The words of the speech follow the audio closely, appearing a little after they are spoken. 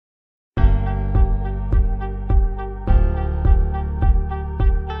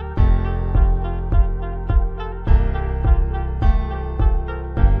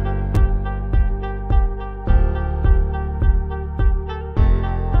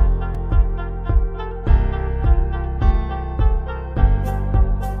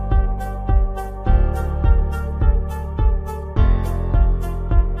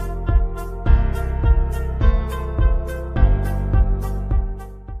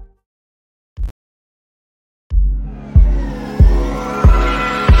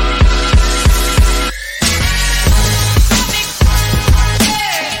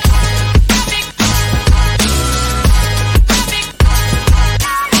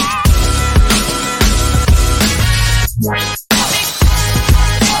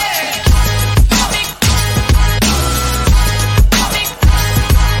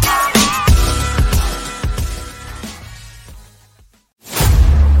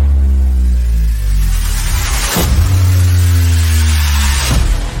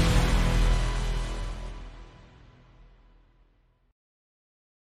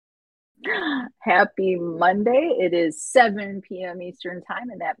Happy Monday. It is 7 p.m. Eastern time,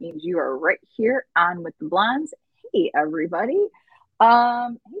 and that means you are right here on with the Blondes. Hey, everybody. Hey,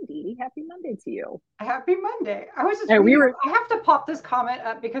 Dee Dee, happy Monday to you. Happy Monday. I was just And we reading. were, I have to pop this comment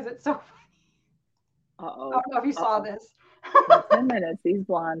up because it's so funny. I uh-oh, don't know if you saw uh-oh. this. In 10 minutes, these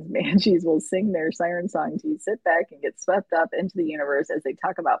blonde banshees will sing their siren song to you. Sit back and get swept up into the universe as they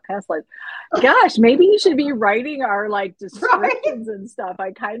talk about past life. Gosh, maybe you should be writing our like Right? descriptions and stuff.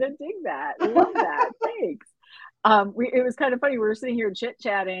 I kind of dig that. Love that. Thanks. It was kind of funny. We were sitting here chit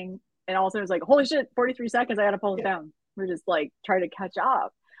chatting, and all of a sudden it was like, "Holy shit! 43 seconds. I got to pull it Yeah. down." We're just like trying to catch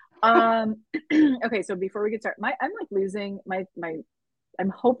up. Okay, so before we get started, I'm like losing my. I'm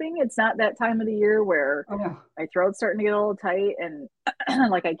hoping it's not that time of the year where Oh no. my throat's starting to get a little tight and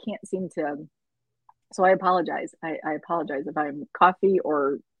like I can't seem to. So I apologize. I apologize if I'm coffee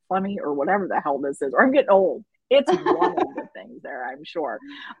or phlegmy or whatever the hell this is, or I'm getting old. It's one of the things there, I'm sure.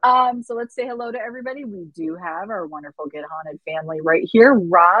 So let's say hello to everybody. We do have our wonderful Get Haunted family right here.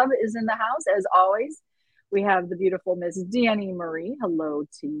 Rob is in the house as always. We have the beautiful Miss Danny Marie. Hello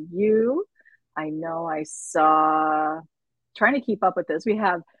to you. I know I saw trying to keep up with this. We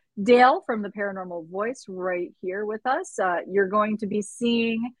have Dale from the Paranormal Voice right here with us. You're going to be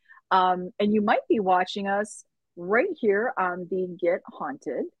seeing, and you might be watching us right here on the Get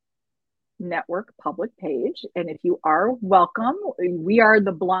Haunted Network public page. And if you are, welcome. We are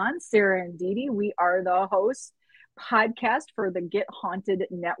the Blonde, Sarah and Dee Dee. We are the host podcast for the Get Haunted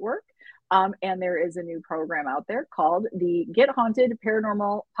Network. And there is a new program out there called the Get Haunted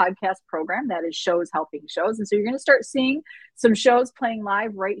Paranormal Podcast Program that is shows helping shows. And so you're going to start seeing some shows playing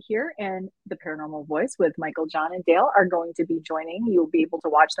live right here. And the Paranormal Voice with Michael, John, and Dale are going to be joining. You'll be able to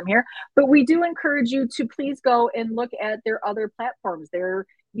watch them here. But we do encourage you to please go and look at their other platforms, their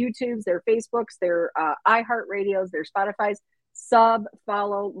YouTubes, their Facebooks, their iHeartRadios, their Spotify's. Sub,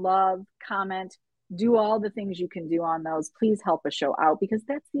 follow, love, comment, do all the things you can do on those. Please help a show out because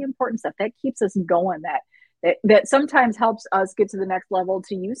that's the important stuff that keeps us going. That sometimes helps us get to the next level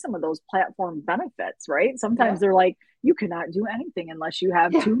to use some of those platform benefits, right? Sometimes Yeah. they're like, you cannot do anything unless you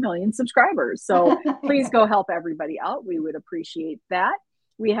have Yeah. 2 million subscribers. So please Yeah. go help everybody out. We would appreciate that.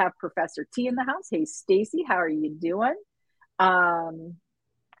 We have Professor T in the house. Hey, Stacy, how are you doing?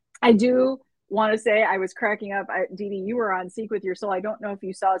 I do want to say I was cracking up. Dee Dee, you were on Seek with Your Soul. I don't know if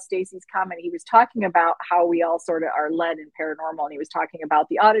you saw Stacy's comment. He was talking about how we all sort of are led in paranormal, and he was talking about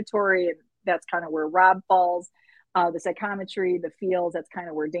the auditory, and that's kind of where Rob falls. The psychometry, the feels, that's kind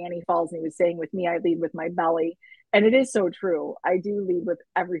of where Danny falls. And he was saying, with me, I lead with my belly. And it is so true. I do lead with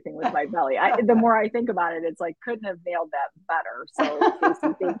everything with my belly. The more I think about it, it's like, couldn't have nailed that better. So,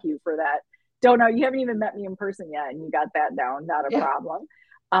 Stacy, thank you for that. Don't know. You haven't even met me in person yet, and you got that down. Not a Yeah. problem.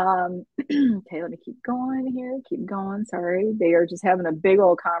 Okay, let me keep going here. Keep going. Sorry. They are just having a big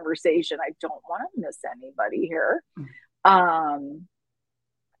old conversation. I don't want to miss anybody here. Oh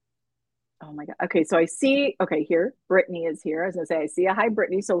my God. Okay, so I see, okay, here, Brittany is here. I was gonna say, I see a hi,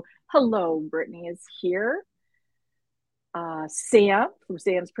 Brittany. So hello, Brittany is here. Sam from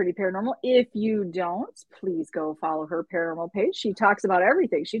Sam's Pretty Paranormal. If you don't, please go follow her paranormal page. She talks about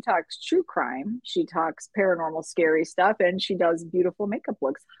everything. She talks true crime. She talks paranormal, scary stuff, and she does beautiful makeup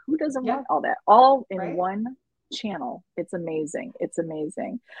looks. Who doesn't Yeah. want all that? All in Right. one channel. It's amazing. It's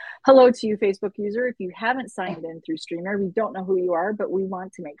amazing. Hello to you, Facebook user. If you haven't signed in through Streamer, we don't know who you are, but we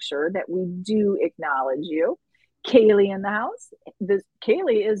want to make sure that we do acknowledge you. Kaylee in the house.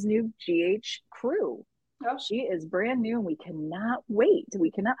 Kaylee is new GH crew. Oh. She is brand new and we cannot wait.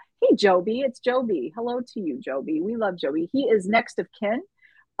 We cannot. Hey, Joby, it's Joby. Hello to you, Joby. We love Joby. He is next of kin.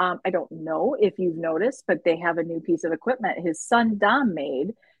 I don't know if you've noticed, but they have a new piece of equipment. His son, Dom,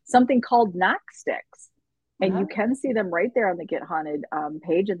 made something called knock sticks. And you can see them right there on the Get Haunted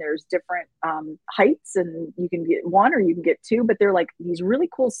page. And there's different heights, and you can get one or you can get two, but they're like these really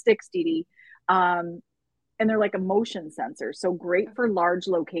cool sticks, Dee Dee. And they're like a motion sensor. So great for large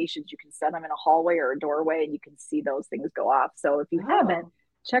locations. You can set them in a hallway or a doorway and you can see those things go off. So if you haven't,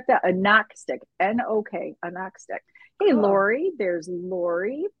 check that, a knock stick, N-O-K, a knock stick. Hey, Lori, there's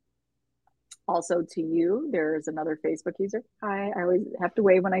Lori. Also to you, there's another Facebook user. Hi, I always have to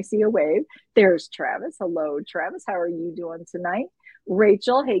wave when I see a wave. There's Travis. Hello, Travis. How are you doing tonight?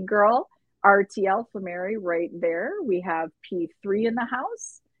 Rachel, hey girl. RTL Flamary right there. We have P3 in the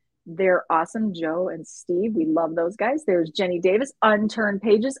house. They're awesome. Joe and Steve. We love those guys. There's Jenny Davis, Unturned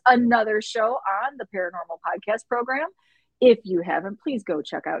Pages, another show on the Paranormal Podcast Program. If you haven't, please go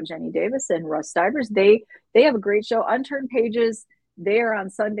check out Jenny Davis and Russ Stivers. They have a great show. Unturned Pages. They are on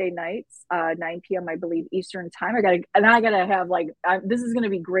Sunday nights, 9 p.m. I believe Eastern time. I gotta have like this is gonna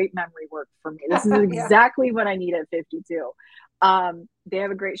be great memory work for me. This is exactly what I need at 52. They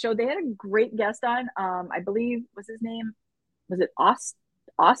have a great show. They had a great guest on. I believe, was his name? Was it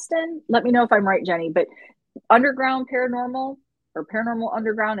Austin? Let me know if I'm right, Jenny. But Underground Paranormal or Paranormal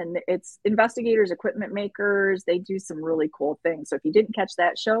Underground, and it's investigators, equipment makers. They do some really cool things. So if you didn't catch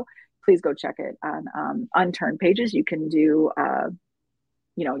that show, please go check it on Unturned Pages. You can do,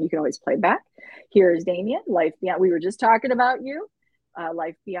 you can always play back. Here's Damien, Life Beyond. We were just talking about you,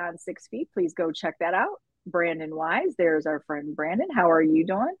 Life Beyond 6 Feet. Please go check that out. Brandon Wise, there's our friend Brandon. How are you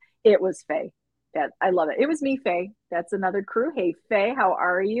doing? It was Faye. I love it. It was me, Faye. That's another crew. Hey, Faye, how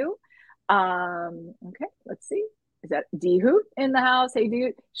are you? Okay, let's see. Is that D Hoot in the house? Hey,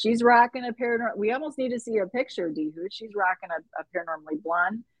 dude, she's rocking a paranormal. We almost need to see a picture of D Hoot. She's rocking a paranormally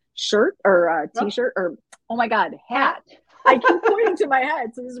blonde shirt or t-shirt or, oh my God, hat. I keep pointing to my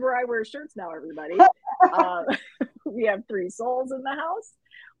head. So this is where I wear shirts now, everybody. We have 3 souls in the house.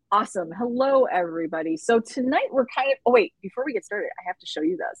 Awesome. Hello, everybody. So tonight we're before we get started, I have to show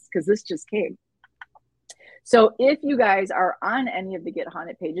you this because this just came. So if you guys are on any of the Get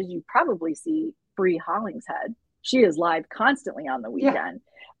Haunted pages, you probably see Bree Hollingshead. She is live constantly on the weekend.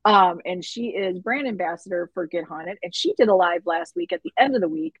 Yeah. And she is brand ambassador for Get Haunted. And she did a live last week at the end of the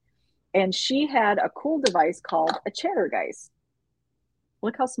week. And she had a cool device called a Chattergeist.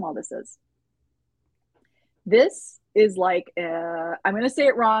 Look how small this is. This is like, I'm going to say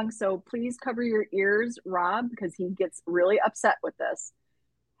it wrong. So please cover your ears, Rob, because he gets really upset with this.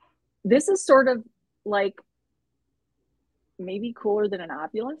 This is sort of like maybe cooler than an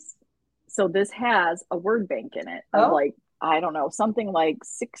Ovilus. So this has a word bank in it of I don't know, something like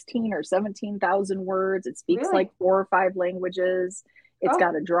 16 or 17,000 words. It speaks like 4 or 5 languages. It's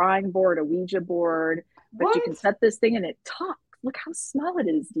got a drawing board, a Ouija board, but you can set this thing and it talks. Look how small it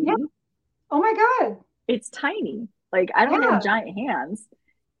is, Dee. Yeah. Oh my God. It's tiny. Like I don't have giant hands.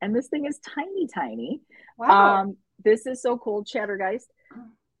 And this thing is tiny, tiny. Wow. This is so cool. Chattergeist,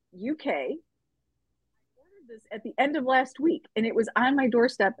 UK. This at the end of last week and it was on my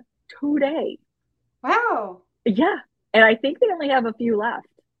doorstep today. Wow. Yeah. And I think they only have a few left.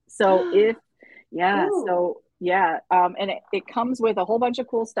 So and it comes with a whole bunch of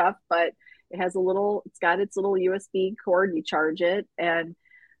cool stuff, but it's got its little USB cord, you charge it. And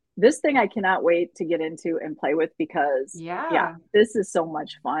this thing I cannot wait to get into and play with because this is so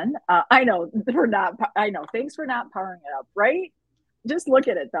much fun. I know thanks for not powering it up, right? Just look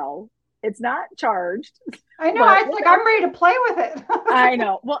at it though. It's not charged. I know. It's like I'm ready to play with it. I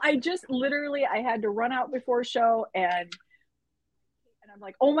know. Well, I had to run out before show and I'm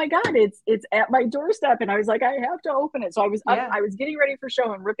like, oh my God, it's at my doorstep. And I was like, I have to open it. So I was getting ready for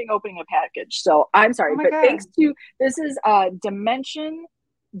show and opening a package. So I'm sorry, thanks to, this is Dimension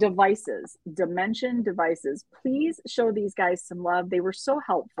Devices. Please show these guys some love. They were so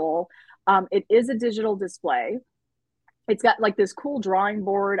helpful. It is a digital display. It's got like this cool drawing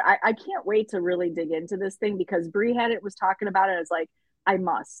board. I can't wait to really dig into this thing because Bree was talking about it. I was like, I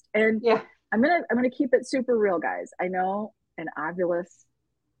must. And I'm gonna keep it super real, guys. I know an Ovilus.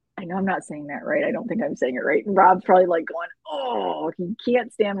 I know I'm not saying that right. I don't think I'm saying it right. And Rob's probably like going, oh, he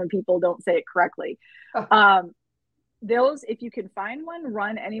can't stand when people don't say it correctly. Those, if you can find one,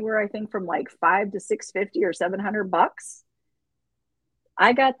 run anywhere I think from like $500 to $650 or $700.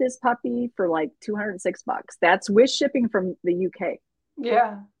 I got this puppy for like $206. That's with shipping from the UK.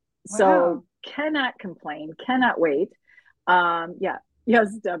 Yeah. So cannot complain, cannot wait.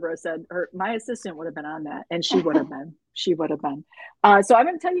 Yes, Deborah said my assistant would have been on that, and she would have been. So I'm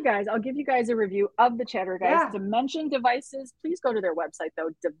going to tell you guys, I'll give you guys a review of the Chattergeist. Yeah. Dimension Devices. Please go to their website though,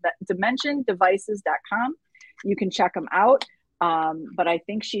 dimensiondevices.com. You can check them out. But I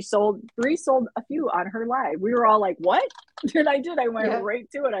think Bree sold a few on her live. We were all like, what? And I did. I went right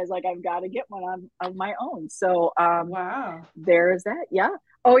to it. I was like, I've got to get one of my own. So there's that. Yeah.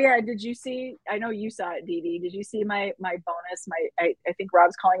 Oh yeah. Did you see, I know you saw it, Dee Dee. Did you see my bonus? I think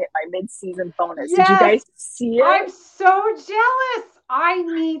Rob's calling it my mid-season bonus. Yes. Did you guys see it? I'm so jealous. I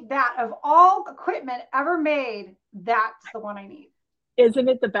need that. Of all equipment ever made, that's the one I need. Isn't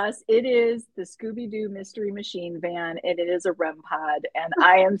it the best? It is the Scooby-Doo Mystery Machine van, and it is a REM pod. And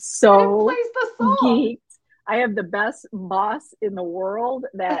I am so geeked. I have the best boss in the world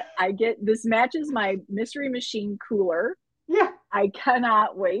that I get. This matches my Mystery Machine cooler. Yeah. I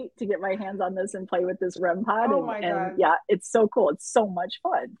cannot wait to get my hands on this and play with this REM pod. Oh my God. Yeah, it's so cool. It's so much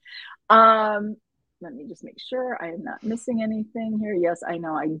fun. Let me just make sure I am not missing anything here. Yes, I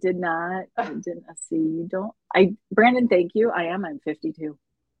know I did not. I didn't see you Brandon, thank you. I'm 52.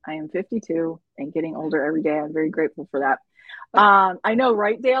 I am 52 and getting older every day. I'm very grateful for that. I know,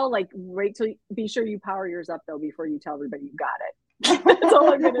 right, Dale? Like, wait till be sure you power yours up though before you tell everybody you got it. That's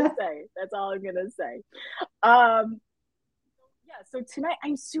all I'm gonna say. So tonight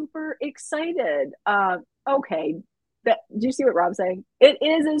I'm super excited. Okay. Do you see what Rob's saying? It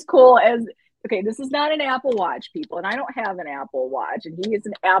is as cool as, okay, this is not an Apple Watch, people, and I don't have an Apple Watch, and he is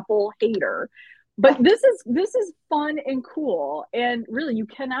an Apple hater. But this is fun and cool, and really, you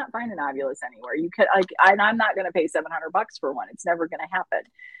cannot find an Ovilus anywhere. You can like, I'm not going to pay $700 for one. It's never going to happen.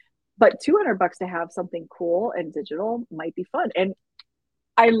 But $200 to have something cool and digital might be fun. And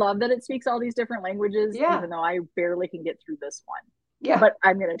I love that it speaks all these different languages, even though I barely can get through this one. Yeah. But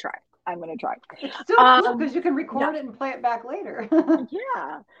I'm going to try. I'm going to try. It's still cool because you can record it and play it back later.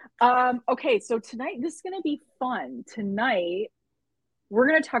 Okay, so tonight, this is going to be fun. Tonight, we're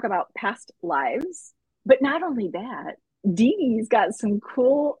going to talk about past lives. But not only that, Dee Dee's got some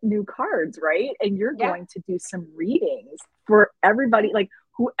cool new cards, right? And you're going to do some readings for everybody. Like,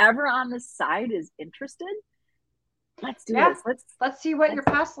 whoever on the side is interested, let's do this. Let's see what your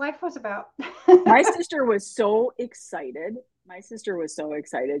past life was about. My sister was so excited.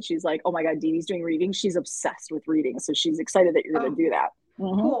 She's like, oh my God, Dee Dee's doing readings. She's obsessed with reading. So she's excited that you're going to do that.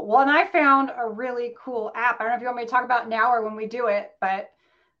 Mm-hmm. Cool. Well, and I found a really cool app. I don't know if you want me to talk about it now or when we do it, but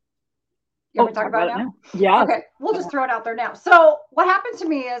you want me to talk about it now? Yeah. Okay. We'll just throw it out there now. So what happened to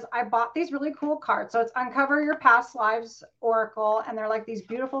me is I bought these really cool cards. So it's Uncover Your Past Lives Oracle. And they're like these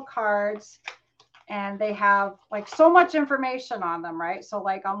beautiful cards. And they have like so much information on them, right? So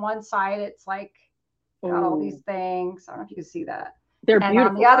like on one side, it's like got all these things. I don't know if you can see that. They're beautiful.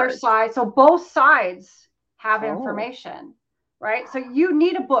 On the other side, so both sides have information, right? So you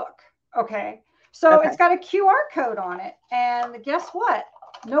need a book, okay? So it's got a QR code on it. And guess what?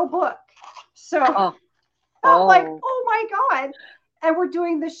 No book. So I'm like, oh my God. And we're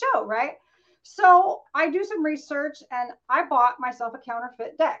doing the show, right? So I do some research and I bought myself a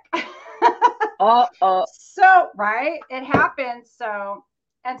counterfeit deck. So, right, it happened. So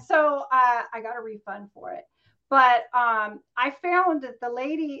I got a refund for it. But I found that the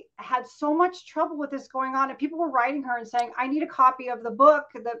lady had so much trouble with this going on, and people were writing her and saying, I need a copy of the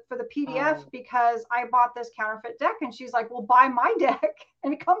book for the PDF because I bought this counterfeit deck. And she's like, well, buy my deck.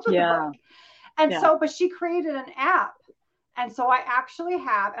 And it comes with the book. And so, but she created an app. And so I actually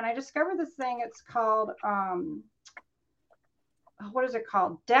have, and I discovered this thing. It's called, what is it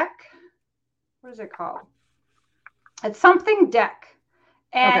called? Deck. What is it called? It's something deck.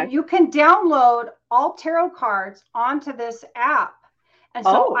 And you can download all tarot cards onto this app. And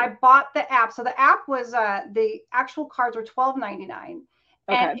so I bought the app. So the app was, the actual cards were $12.99.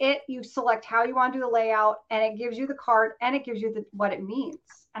 And you select how you want to do the layout, and it gives you the card, and it gives you what it means.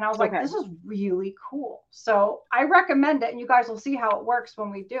 And I was like, this is really cool. So I recommend it, and you guys will see how it works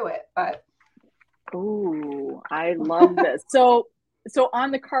when we do it. But I love this. So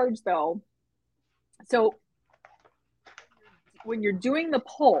on the cards though, so when you're doing the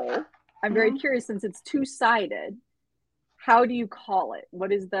poll, I'm very curious, since it's two-sided, how do you call it?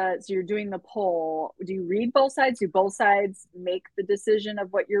 So you're doing the poll. Do you read both sides? Do both sides make the decision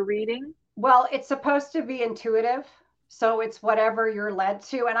of what you're reading? Well, it's supposed to be intuitive. So it's whatever you're led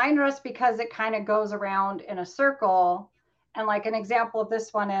to. And I noticed because it kind of goes around in a circle. And like an example of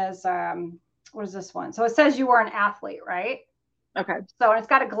this one is, what is this one? So it says you were an athlete, right? Okay. So it's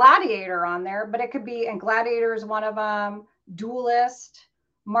got a gladiator on there, but it could be, and gladiator is one of them, duelist,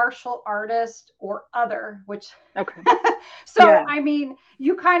 martial artist, or other, which I mean,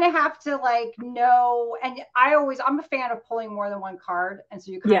 you kind of have to like know, and I'm a fan of pulling more than one card, and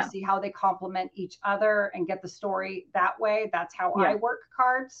so you kind of see how they complement each other and get the story that way. That's how I work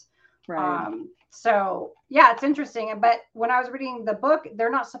cards. Right. So yeah, it's interesting. But when I was reading the book, they're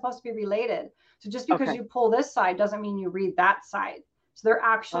not supposed to be related. So just because you pull this side doesn't mean you read that side. So they're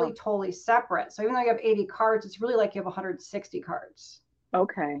actually totally separate. So even though you have 80 cards, it's really like you have 160 cards.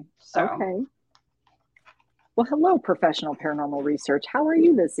 Okay. Well, hello, professional paranormal research. How are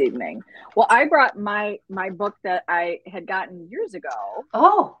you this evening? Well, I brought my book that I had gotten years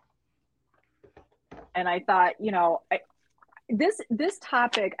ago. And I thought, this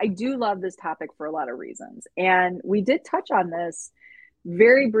topic, I do love this topic for a lot of reasons. And we did touch on this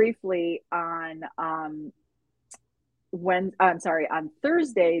very briefly on on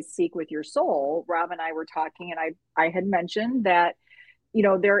Thursday's Seek with Your Soul. Rob and I were talking, and I had mentioned that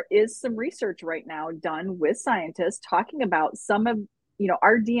there is some research right now done with scientists talking about some of,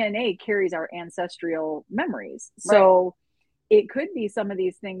 our DNA carries our ancestral memories. So it could be some of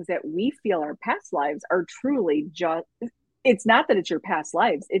these things that we feel are past lives are truly just, it's not that it's your past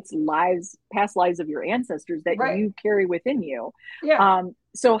lives, it's past lives of your ancestors that you carry within you.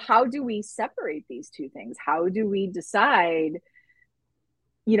 So how do we separate these two things? How do we decide,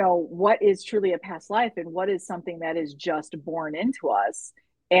 what is truly a past life and what is something that is just born into us?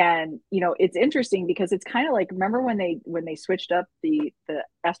 And it's interesting because it's kind of like, remember when they switched up the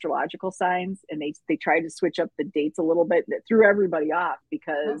astrological signs, and they tried to switch up the dates a little bit, that threw everybody off,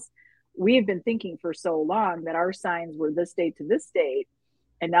 because we have been thinking for so long that our signs were this date to this date,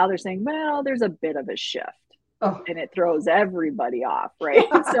 and now they're saying, well, there's a bit of a shift. Oh. And it throws everybody off, right?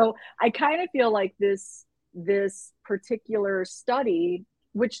 So I kind of feel like this particular study,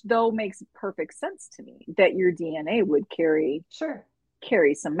 which though makes perfect sense to me, that your DNA would carry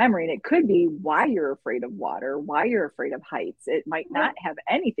some memory. And it could be why you're afraid of water, why you're afraid of heights. It might not have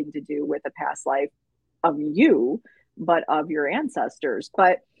anything to do with a past life of you, but of your ancestors.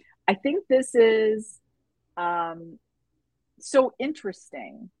 But I think this is so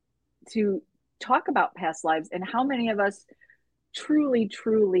interesting to talk about past lives, and how many of us truly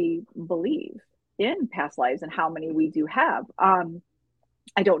believe in past lives, and how many we do have.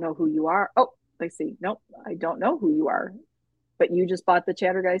 I don't know who you are. Oh, I see. Nope, I don't know who you are, but you just bought the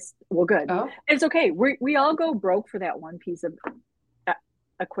Chattergeist. Well, good. It's okay. We all go broke for that one piece of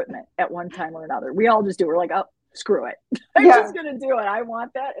equipment at one time or another. We all just do. We're like, oh, screw it. I'm just gonna do it. I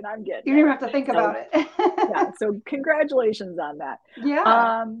want that, and I'm getting you don't even have to think about it. Yeah, so congratulations on that.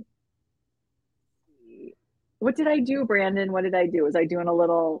 What did I do, Brandon? What did I do? Was I doing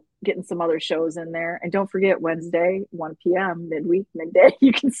getting some other shows in there? And don't forget, Wednesday, 1 p.m., midweek, midday,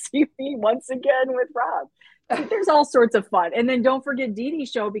 you can see me once again with Rob. So there's all sorts of fun. And then don't forget Dee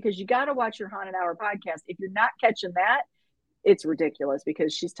Dee's show, because you got to watch your Haunted Hour podcast. If you're not catching that, it's ridiculous,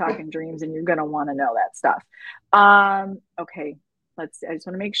 because she's talking dreams, and you're going to want to know that stuff. Okay. I just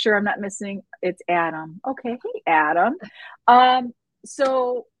want to make sure I'm not missing. It's Adam. Okay. Hey, Adam.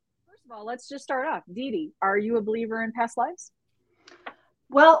 So first of all, let's just start off. Dee Dee, are you a believer in past lives?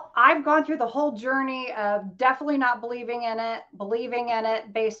 Well, I've gone through the whole journey of definitely not believing in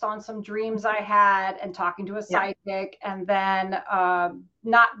it based on some dreams I had and talking to a psychic, and then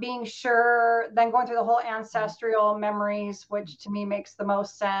not being sure, then going through the whole ancestral memories, which to me makes the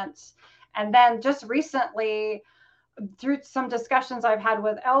most sense. And then just recently, through some discussions I've had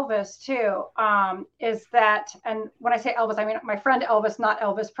with Elvis too, is that, and when I say Elvis, I mean my friend Elvis, not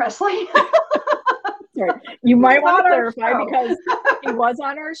Elvis Presley. Right. You might want to clarify, because he was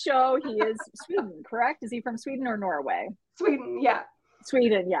on our show. He is Sweden, correct? Is he from Sweden or Norway? Sweden, yeah.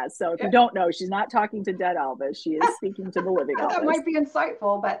 Sweden, yes. So if you don't know, she's not talking to dead Elvis. She is speaking to the living Elvis. That might be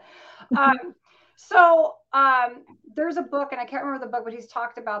insightful, but there's a book, and I can't remember the book, but he's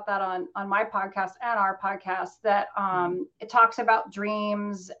talked about that on my podcast and our podcast, that it talks about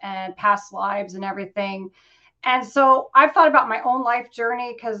dreams and past lives and everything. And so I've thought about my own life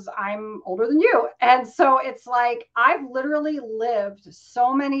journey, because I'm older than you. And so it's like, I've literally lived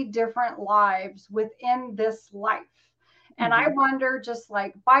so many different lives within this life. And I wonder, just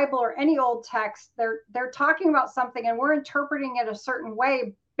like Bible or any old text, they're talking about something, and we're interpreting it a certain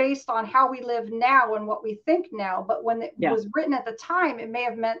way based on how we live now and what we think now. But when it was written at the time, it may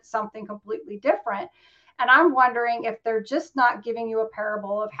have meant something completely different. And I'm wondering if they're just not giving you a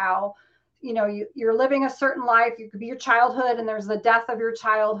parable of how, you're living a certain life. You could be your childhood, and there's the death of your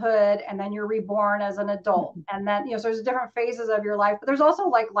childhood, and then you're reborn as an adult. And then, so there's different phases of your life, but there's also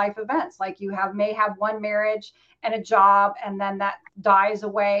like life events. Like you may have one marriage and a job, and then that dies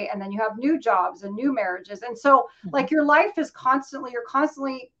away. And then you have new jobs and new marriages. And so like your life is you're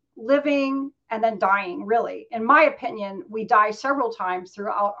constantly living and then dying, really. In my opinion, we die several times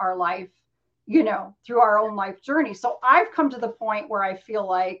throughout our life, through our own life journey. So I've come to the point where I feel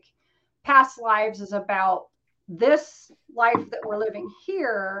like past lives is about this life that we're living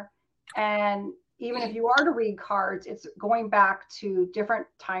here. And even if you are to read cards, it's going back to different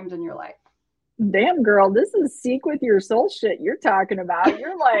times in your life. Damn, girl, this is seek with your soul shit you're talking about.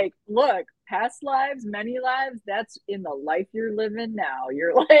 You're like, look, past lives, many lives, that's in the life you're living now.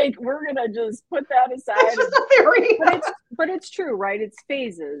 You're like, we're going to just put that aside. It's just a theory. But it's true, right? It's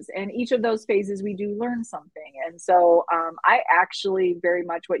phases. And each of those phases, we do learn something. And so I actually very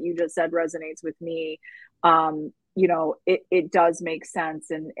much what you just said resonates with me. It does make sense.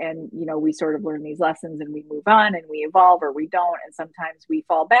 And we sort of learn these lessons, and we move on, and we evolve, or we don't. And sometimes we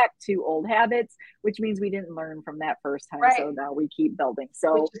fall back to old habits, which means we didn't learn from that first time. Right. So now we keep building.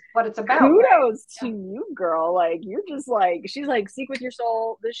 So which is what it's about. Kudos to you, girl. Like, you're just like, she's like, seek with your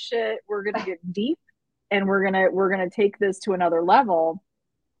soul, this shit, we're going to get deep, and we're going to take this to another level.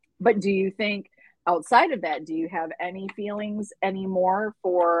 But do you think outside of that, do you have any feelings anymore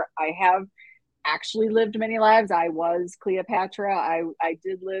for, I have actually lived many lives. I was Cleopatra. I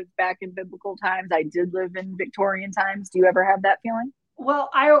did live back in biblical times. I did live in Victorian times. Do you ever have that feeling? Well,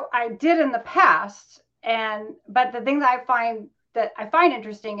 I did in the past. But the thing that I find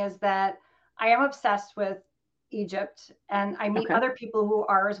interesting is that I am obsessed with, Egypt, and I meet Okay. other people who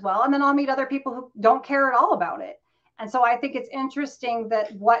are as well. And then I'll meet other people who don't care at all about it. And so I think it's interesting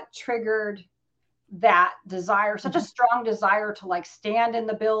that what triggered that desire, such a strong desire to like stand in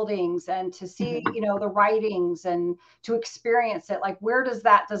the buildings and to see, you know, the writings and to experience it. Like, where does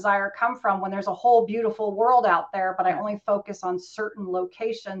that desire come from when there's a whole beautiful world out there, but I only focus on certain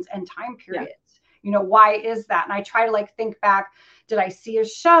locations and time periods? You know, why is that? And I try to like think back, did I see a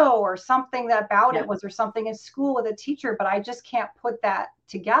show or something that about it? Was there something in school with a teacher? But I just can't put that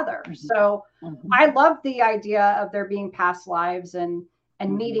together. So I love the idea of there being past lives and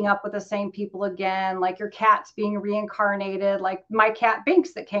meeting up with the same people again, like your cat's being reincarnated, like my cat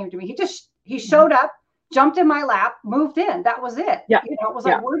Binks that came to me. He showed up, jumped in my lap, moved in. That was it. Yeah. You know, it was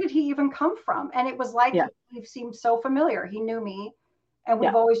like, where did he even come from? And it was like, he seemed so familiar. He knew me. And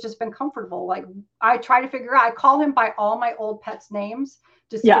we've always just been comfortable. Like, I try to figure out, I call him by all my old pets' names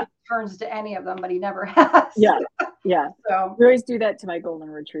to see if he turns to any of them, but he never has. Yeah. So we always do that to my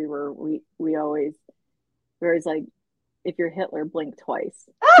golden retriever. We're always like, if you're Hitler, blink twice.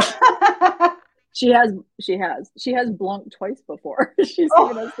 She has blunked twice before. She's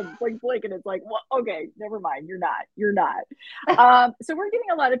given us the blink, and it's like, well, okay, never mind. You're not. So we're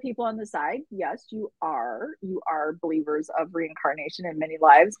getting a lot of people on the side. Yes, you are believers of reincarnation in many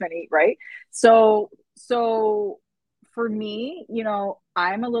lives, right? So for me, you know,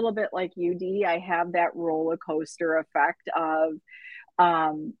 I'm a little bit like you, Dee. I have that roller coaster effect of,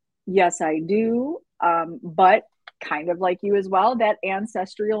 yes, I do. But kind of like you as well, that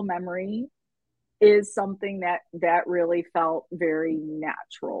ancestral memory is something that really felt very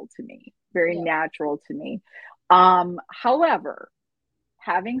natural to me. However,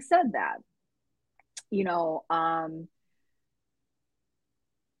 having said that, you know,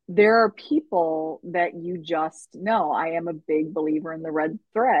 there are people that you just know. I am a big believer in the red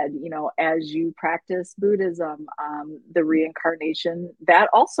thread. You know, as you practice Buddhism, the reincarnation, that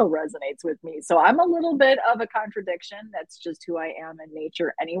also resonates with me. So I'm a little bit of a contradiction. That's just who I am in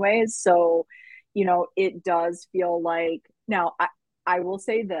nature anyways. So, you know, it does feel like, now I will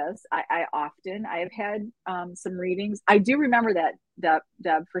say this, I have had some readings. I do remember that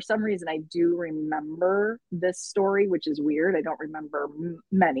Deb, for some reason, I do remember this story, which is weird. I don't remember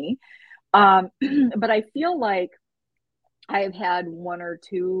many. But I feel like I have had one or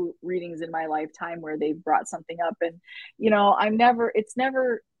two readings in my lifetime where they've brought something up. And, you know,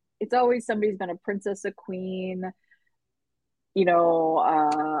 it's always somebody's been a princess, a queen, you know.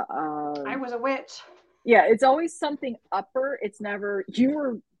 I was a witch. Yeah, it's always something upper. It's never, you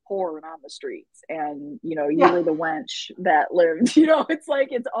were poor and on the streets, and you know, you were the wench that lived, you know. It's like,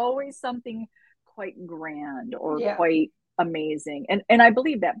 it's always something quite grand or quite amazing, and I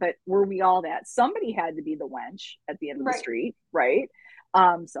believe that. But were we all that? Somebody had to be the wench at the end of the street, right?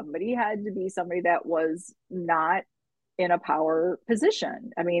 Somebody had to be somebody that was not in a power position.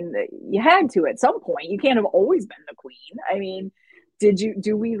 I mean, you had to at some point. You can't have always been the queen. I mean,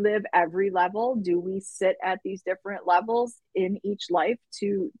 do we live every level? Do we sit at these different levels in each life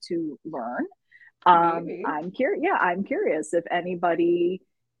to learn? I'm curious if anybody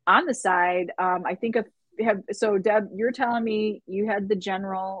on the side, I think so Deb, you're telling me you had the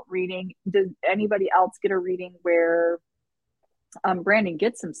general reading. Did anybody else get a reading where, Brandon,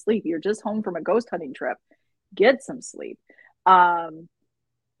 get some sleep. You're just home from a ghost hunting trip. Get some sleep.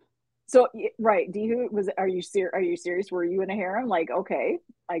 So, right, are you serious? Were you in a harem? Like, okay,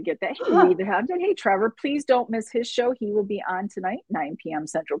 I get that. Hey, neither have that. Hey, Trevor, please don't miss his show. He will be on tonight, 9 p.m.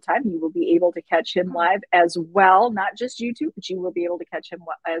 Central Time. You will be able to catch him live as well, not just YouTube, but you will be able to catch him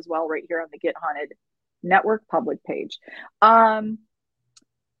as well right here on the Get Haunted Network public page.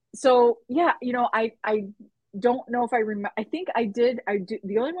 So yeah, you know, I don't know if I remember. I think I do.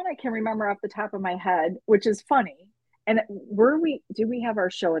 The only one I can remember off the top of my head, which is funny. And did we have our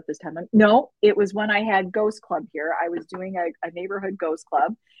show at this time? No, it was when I had Ghost Club here. I was doing a neighborhood ghost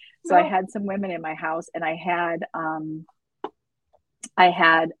club. So I had some women in my house, and I had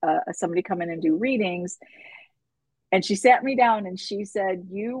somebody come in and do readings. And she sat me down and she said,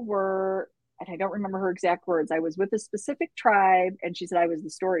 you were, and I don't remember her exact words, I was with a specific tribe. And she said, I was the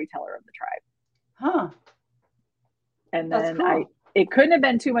storyteller of the tribe. Huh. And then it couldn't have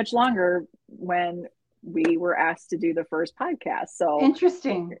been too much longer when we were asked to do the first podcast. So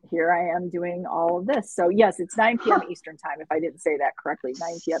interesting. Here I am doing all of this. So yes, it's 9 p.m. Eastern time. If I didn't say that correctly,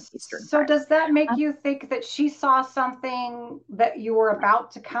 9 p.m. Eastern time. So does that make you think that she saw something that you were about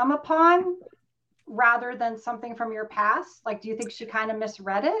to come upon rather than something from your past? Like, do you think she kind of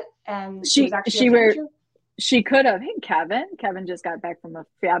misread it and she was actually She could have. Hey, Kevin. Kevin just got back from a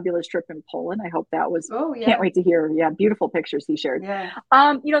fabulous trip in Poland. I hope that was, Oh can't yeah. wait to hear. Yeah, beautiful pictures he shared. Yeah.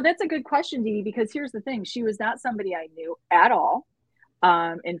 That's a good question, Dee, because here's the thing. She was not somebody I knew at all.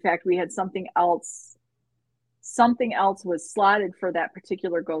 In fact, we had something else was slotted for that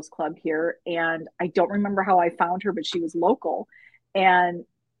particular ghost club here. And I don't remember how I found her, but she was local and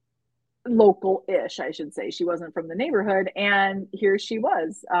local-ish, I should say. She wasn't from the neighborhood. And here she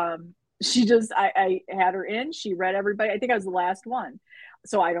was. I had her in, she read everybody. I think I was the last one.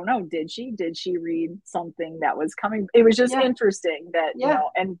 So I don't know. Did she read something that was coming? It was just Yeah. interesting that, Yeah.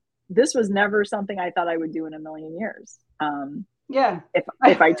 and this was never something I thought I would do in a million years. Yeah.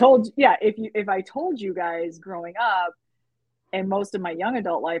 If I told you guys growing up and most of my young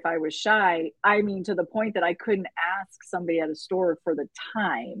adult life, I was shy. I mean, to the point that I couldn't ask somebody at a store for the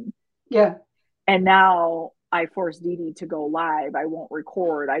time. Yeah. And now I force Dee Dee to go live. I won't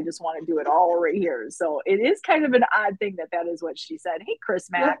record. I just want to do it all right here. So it is kind of an odd thing that is what she said. Hey, Chris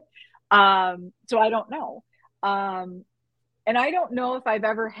Mack. Yeah. So I don't know. And I don't know if I've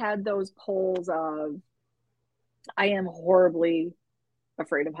ever had those polls of, I am horribly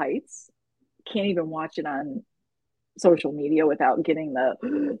afraid of heights. Can't even watch it on social media without getting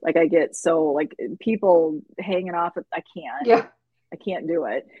like I get so like people hanging off. I can't. Yeah. I can't do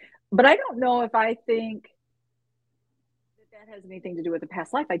it. But I don't know if I think that has anything to do with a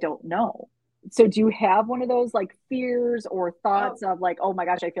past life. I don't know. So do you have one of those like fears or thoughts of like, oh my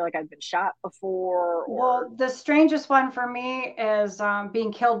gosh, I feel like I've been shot before? Well, the strangest one for me is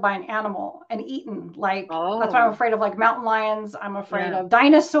being killed by an animal and eaten. Like that's why I'm afraid of like mountain lions. I'm afraid of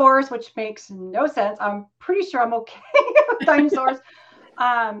dinosaurs, which makes no sense. I'm pretty sure I'm okay with dinosaurs.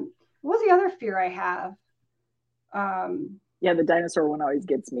 What was the other fear I have? The dinosaur one always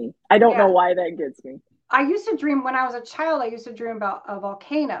gets me. I don't know why that gets me. I used to dream when I was a child. I used to dream about a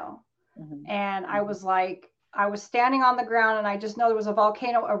volcano, and I was like, I was standing on the ground, and I just know there was a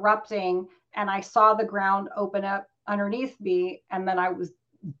volcano erupting, and I saw the ground open up underneath me, and then I was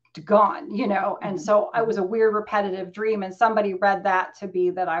gone, And so it was a weird, repetitive dream, and somebody read that to be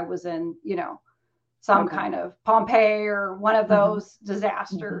that I was in, some kind of Pompeii or one of those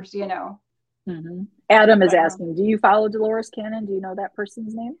disasters, Adam is asking, do you follow Dolores Cannon? Do you know that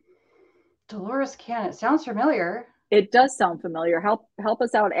person's name? Dolores Cannon. It sounds familiar. It does sound familiar. Help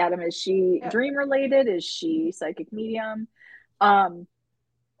us out, Adam. Is she dream related? Is she psychic medium? Or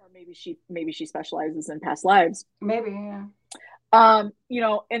maybe she specializes in past lives. Maybe, yeah. And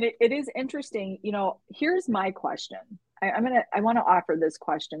it is interesting. Here's my question. I want to offer this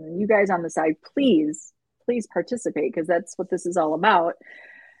question, and you guys on the side, please participate, because that's what this is all about.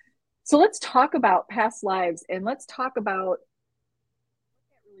 So let's talk about past lives, and let's talk about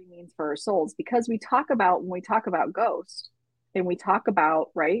what that really means for our souls, because when we talk about ghosts, and we talk about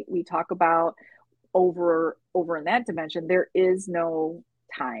over in that dimension, there is no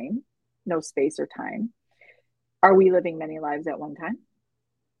time, no space or time. Are we living many lives at one time?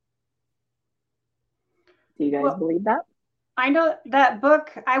 Do you guys believe that? I know that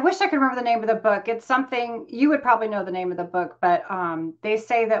book. I wish I could remember the name of the book. It's something you would probably know the name of the book, but they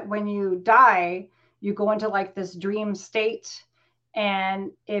say that when you die, you go into like this dream state,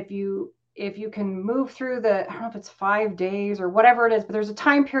 and if you can move through I don't know if it's 5 days or whatever it is, but there's a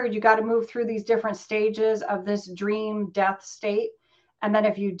time period you got to move through these different stages of this dream death state, and then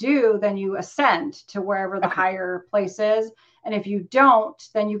if you do, then you ascend to wherever the higher place is. And if you don't,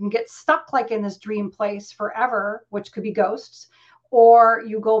 then you can get stuck like in this dream place forever, which could be ghosts, or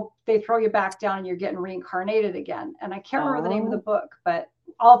they throw you back down and you're getting reincarnated again. And I can't remember the name of the book, but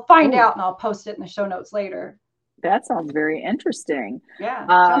I'll find out and I'll post it in the show notes later. That sounds very interesting. Yeah,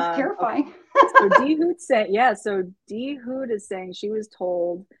 sounds terrifying. So Dee Hoot is saying she was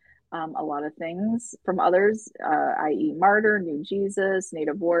told a lot of things from others, i.e. martyr, new Jesus,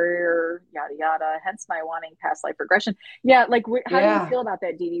 native warrior, yada yada, hence my wanting past life regression. How do you feel about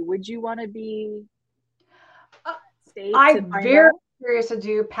that, Dee Dee? Would you want to be I'm very curious to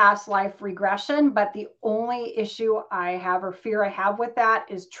do past life regression, but the only issue I have or fear I have with that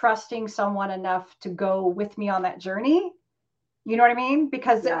is trusting someone enough to go with me on that journey. You know what I mean?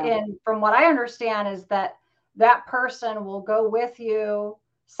 Because from what I understand is that person will go with you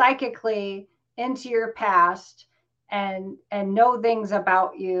psychically into your past and know things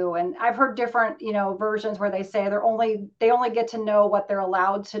about you. And I've heard different, versions where they say they only get to know what they're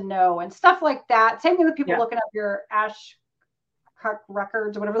allowed to know and stuff like that. Same thing with people looking up your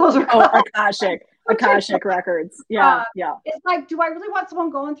records or whatever those are called. Akashic records. Yeah. It's like, do I really want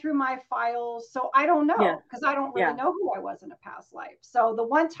someone going through my files? So I don't know, because I don't really know who I was in a past life. So the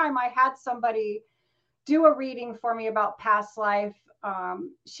one time I had somebody do a reading for me about past life.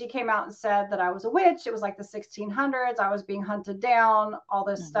 She came out and said that I was a witch. It was like the 1600s. I was being hunted down, all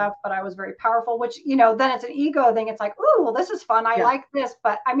this stuff, but I was very powerful, which, then it's an ego thing. It's like, ooh, well, this is fun. I like this.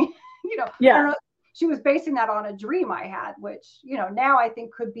 But I mean, I don't know. She was basing that on a dream I had, which, now I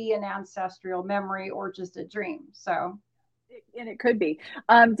think could be an ancestral memory or just a dream. So. And it could be.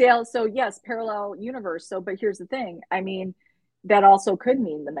 Dale, so yes, parallel universe. So, but here's the thing. I mean, that also could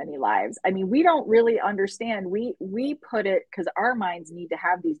mean the many lives. I mean, we don't really understand. We put it because our minds need to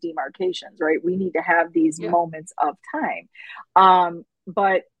have these demarcations, right? We need to have these moments of time.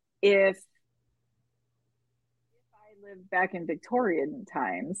 But if I lived back in Victorian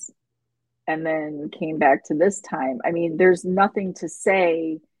times and then came back to this time, I mean, there's nothing to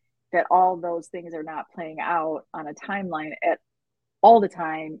say that all those things are not playing out on a timeline at all the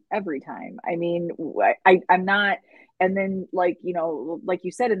time, every time. I mean, I'm not. And then, like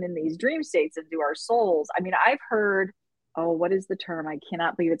you said, and in these dream states and do our souls. I mean, I've heard, what is the term? I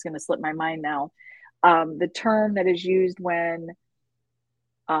cannot believe it's going to slip my mind now. The term that is used when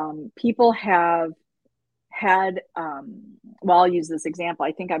people have had, well, I'll use this example.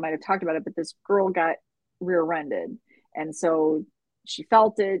 I think I might have talked about it, but this girl got rear-ended. And so she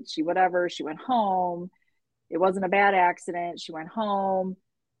felt it, she went home. It wasn't a bad accident. She went home.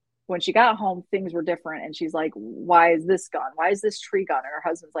 When she got home, things were different. And she's like, why is this gone? Why is this tree gone? And her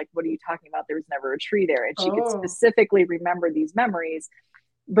husband's like, what are you talking about? There was never a tree there. And she could specifically remember these memories,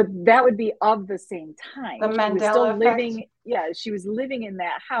 but that would be of the same time. The Mandela she was still effect. living. Yeah. She was living in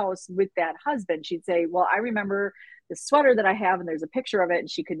that house with that husband. She'd say, well, I remember the sweater that I have, and there's a picture of it. And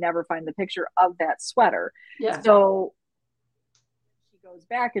she could never find the picture of that sweater. Yeah. So she goes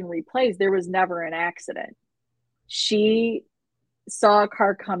back and replays. There was never an accident. She saw a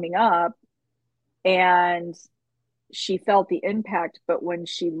car coming up and she felt the impact, but when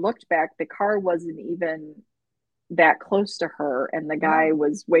she looked back, the car wasn't even that close to her, and the guy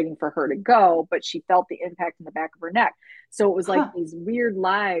was waiting for her to go, but she felt the impact in the back of her neck. So it was like these weird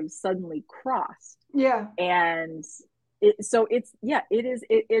lives suddenly crossed. Yeah. And it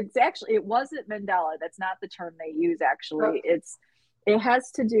wasn't Mandela. That's not the term they use, actually. It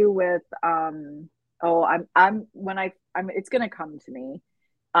has to do with it's going to come to me.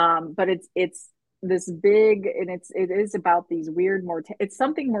 But it's this big, and it is about these weird it's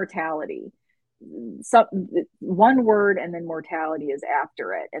something mortality. One word, and then mortality is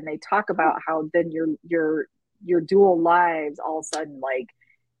after it. And they talk about how then your dual lives all of a sudden, like,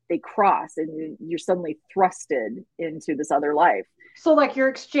 they cross and you're suddenly thrusted into this other life. So like you're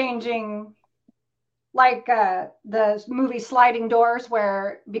exchanging, like the movie Sliding Doors,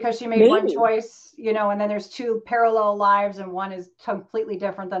 where because she made one choice, and then there's two parallel lives and one is completely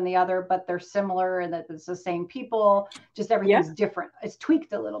different than the other, but they're similar and that it's the same people, just everything's different. It's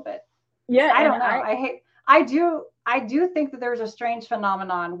tweaked a little bit. Yeah. I don't know. I do think that there's a strange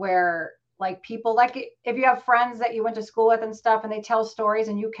phenomenon where, like, people, like if you have friends that you went to school with and stuff, and they tell stories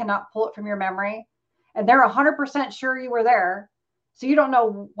and you cannot pull it from your memory, and they're 100% sure you were there. So you don't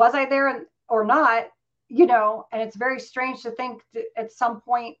know, was I there or not? And it's very strange to think at some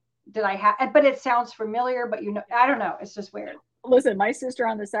point did I have, but it sounds familiar, but I don't know. It's just weird. Listen, my sister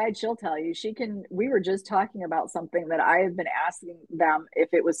on the side, she'll tell you, we were just talking about something that I have been asking them if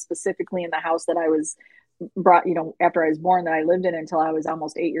it was specifically in the house that I was brought, after I was born, that I lived in until I was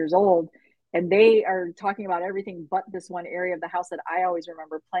almost 8 years old. And they are talking about everything but this one area of the house that I always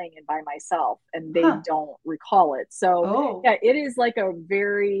remember playing in by myself, and they don't recall it. So yeah, it is like a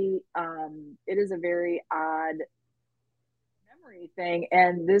very odd memory thing.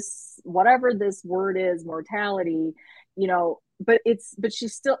 And this, whatever this word is, mortality, but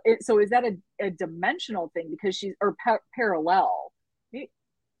she's still, so is that a dimensional thing because she's, or parallel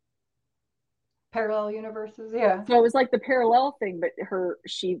universes? Yeah. So it was like the parallel thing, but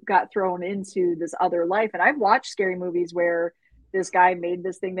she got thrown into this other life. And I've watched scary movies where this guy made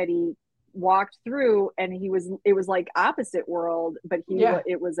this thing that he walked through, and it was like opposite world, but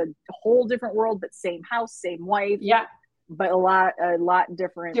it was a whole different world, but same house, same wife. Yeah. But a lot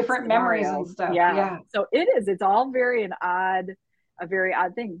different memories and stuff. Yeah. So it's all a very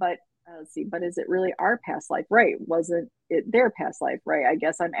odd thing. But let's see, but is it really our past life? Right. Wasn't it their past life? Right. I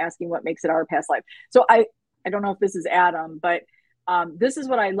guess I'm asking what makes it our past life. So I don't know if this is Adam, but this is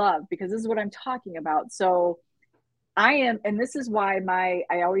what I love, because this is what I'm talking about. So and this is why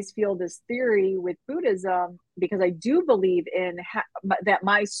I always feel this theory with Buddhism, because I do believe in that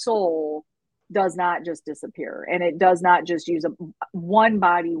my soul does not just disappear, and it does not just use one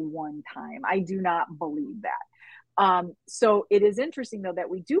body one time. I do not believe that. So it is interesting, though, that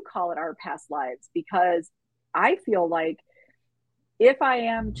we do call it our past lives, because I feel like if I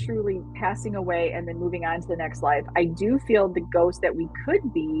am truly passing away and then moving on to the next life, I do feel the ghosts that we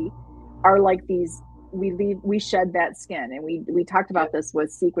could be are like these, we shed that skin. And we talked about this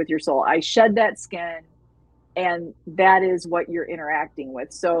with Seek with Your Soul. I shed that skin, and that is what you're interacting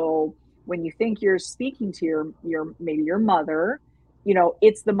with. So when you think you're speaking to your maybe your mother,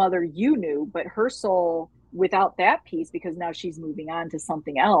 it's the mother you knew, but her soul, without that piece, because now she's moving on to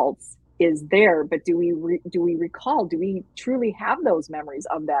something else, is there. But do we recall, do we truly have those memories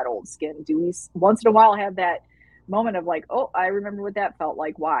of that old skin? Do we once in a while have that moment of like, oh, I remember what that felt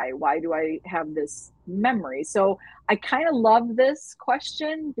like? Why do I have this memory? So I kind of love this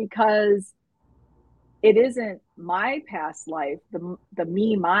question, because it isn't my past life, the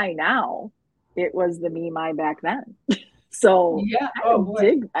me my now, it was the me my back then. So Yeah.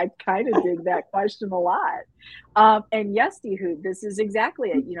 I kind of dig that question a lot. And yes, Dehu, this is exactly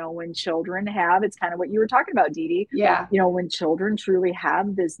it. When children have, it's kind of what you were talking about, Dee Dee. Yeah. When children truly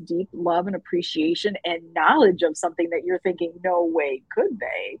have this deep love and appreciation and knowledge of something that you're thinking, no way could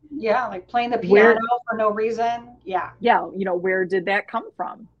they. Yeah, like playing the piano for no reason. Yeah. Yeah, where did that come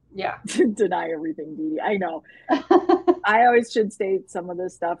from? Yeah. Deny everything, Dee Dee. I know. I always should state some of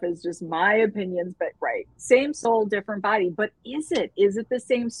this stuff is just my opinions, but right. Same soul, different body. But is it the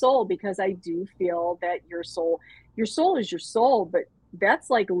same soul? Because I do feel that your soul is your soul, but that's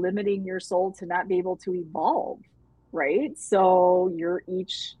like limiting your soul to not be able to evolve, right? So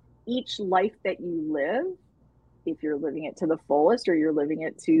each life that you live, if you're living it to the fullest or you're living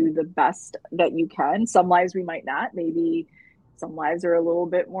it to the best that you can, some lives we might not, maybe some lives are a little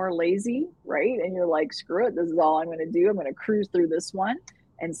bit more lazy, right? And you're like, screw it, this is all I'm going to do. I'm going to cruise through this one.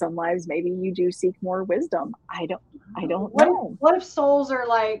 And some lives, maybe you do seek more wisdom. I don't know. What if souls are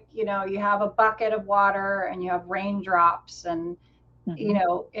like, you have a bucket of water and you have raindrops, and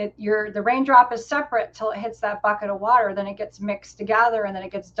the raindrop is separate till it hits that bucket of water, then it gets mixed together, and then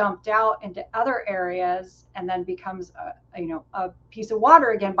it gets dumped out into other areas, and then becomes a piece of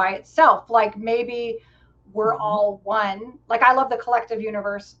water again by itself. Like maybe we're all one. Like I love the collective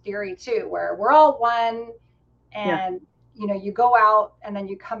universe theory too, where we're all one, and you go out and then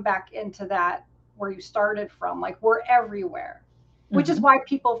you come back into that where you started from. Like we're everywhere, which is why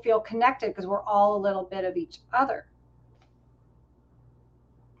people feel connected, because we're all a little bit of each other.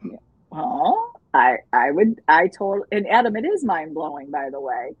 Yeah. Well, I totally, and Adam, it is mind blowing, by the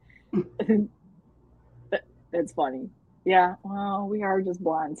way. It's funny. Yeah. Well, we are just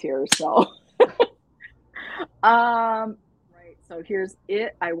blondes here, so. Right. So here's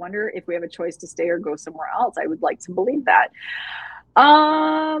it. I wonder if we have a choice to stay or go somewhere else. I would like to believe that.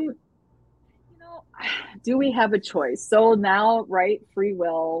 Do we have a choice? So now, right, free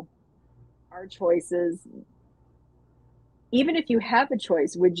will, our choices. Even if you have a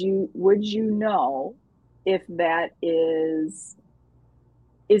choice, would you know if that is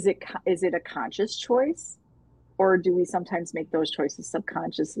it a conscious choice, or do we sometimes make those choices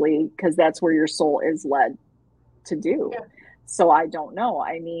subconsciously because that's where your soul is led to do? Yeah. So I don't know.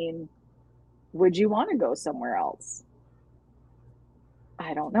 I mean, would you want to go somewhere else?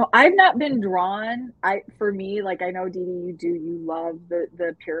 I don't know. I've not been drawn. For me, like I know, Dee Dee, you love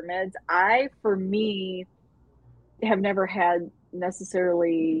the pyramids. For me, have never had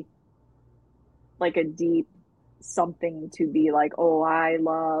necessarily like a deep something to be like, oh, I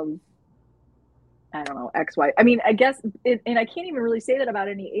love, I don't know, X, Y. I mean, I guess, and I can't even really say that about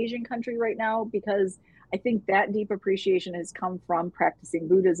any Asian country right now, because I think that deep appreciation has come from practicing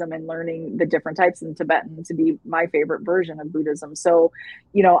Buddhism and learning the different types in Tibetan to be my favorite version of Buddhism. So,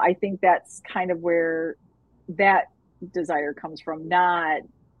 I think that's kind of where that desire comes from, not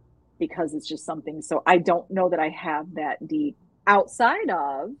because it's just something. So I don't know that I have that deep outside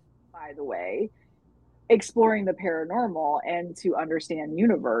of, by the way, exploring the paranormal and to understand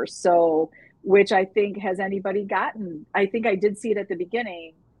universe. So, which I think, has anybody gotten? I think I did see it at the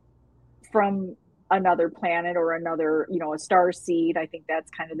beginning from another planet or another, a star seed. I think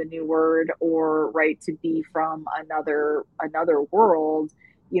that's kind of the new word, or right, to be from another world.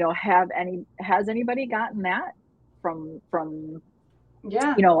 Has anybody gotten that from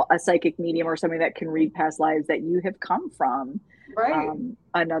a psychic medium or somebody that can read past lives that you have come from, right,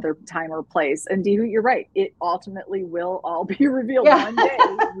 another time or place? And Dehu, you're right, it ultimately will all be revealed. One day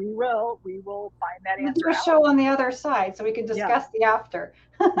we will find that answer. Do a show on the other side so we can discuss the after.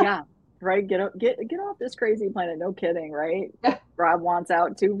 Yeah, right. Get off this crazy planet. No kidding, right? Rob wants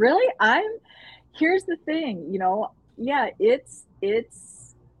out too. Really? Here's the thing,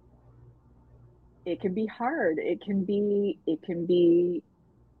 it can be hard. It can be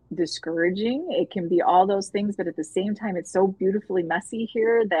discouraging. It can be all those things, but at the same time, it's so beautifully messy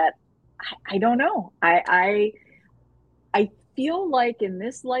here that I don't know. I feel like in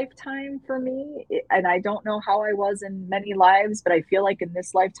this lifetime for me, and I don't know how I was in many lives, but I feel like in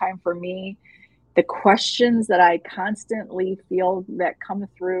this lifetime for me, the questions that I constantly feel that come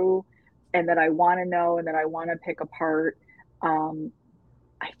through and that I want to know and that I want to pick apart, um,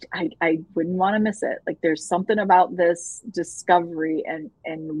 I wouldn't want to miss it. Like there's something about this discovery and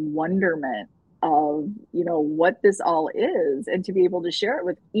wonderment of, you know, what this all is, and to be able to share it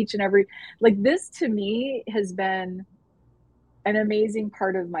with each and every, like this to me has been an amazing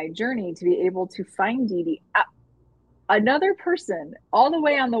part of my journey, to be able to find Dee Dee, another person all the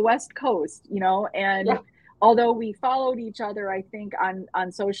way on the West Coast, you know, and Yeah. although we followed each other, I think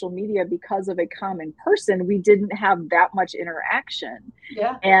on social media because of a common person, we didn't have that much interaction.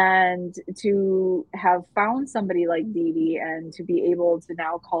 Yeah. And to have found somebody like Dee Dee and to be able to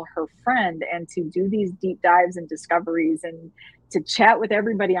now call her friend and to do these deep dives and discoveries and to chat with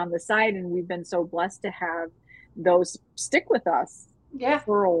everybody on the side, and we've been so blessed to have those stick with us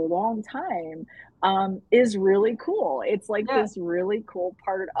for a long time, is really cool. It's like this really cool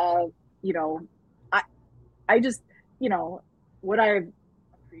part of, you know, I just, you know, would I have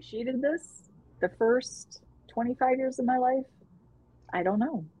appreciated this the first 25 years of my life? I don't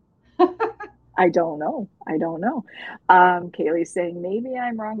know. I don't know. Kaylee's saying, maybe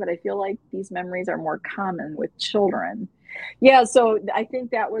I'm wrong, but I feel like these memories are more common with children. Yeah, so I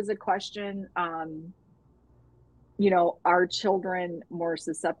think that was a question. You know, are children more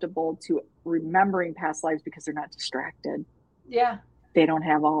susceptible to remembering past lives because they're not distracted? Yeah. They don't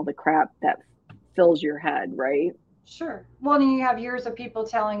have all the crap that fills your head, right? Sure. Well, you have years of people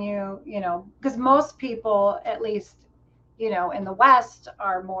telling you, you know, because most people, at least, you know, in the West,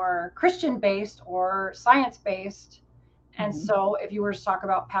 are more Christian based or science based. And so if you were to talk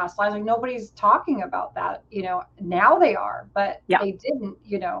about past lives, like nobody's talking about that, you know, now they are, but they didn't,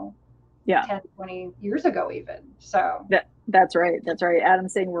 you know, 10, 20 years ago even. So that's right.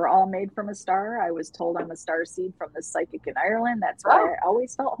 Adam's saying we're all made from a star. I was told I'm a star seed from the psychic in Ireland. That's why I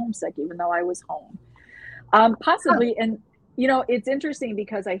always felt homesick, even though I was home. Possibly. And, you know, it's interesting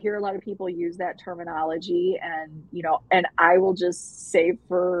because I hear a lot of people use that terminology, and, you know, and I will just say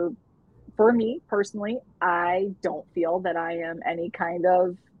for me personally, I don't feel that I am any kind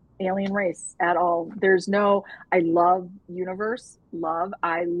of alien race at all. There's no, I love universe,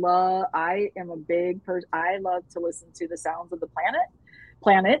 I am a big person. I love to listen to the sounds of the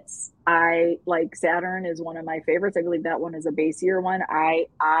planets. I like Saturn is one of my favorites. I believe that one is a bassier one. I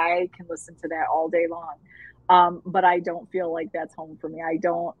can listen to that all day long. But I don't feel like that's home for me. I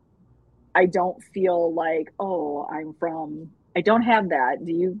don't feel like, oh, I don't have that.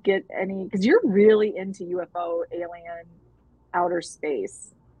 Do you get any, because you're really into UFO, alien, outer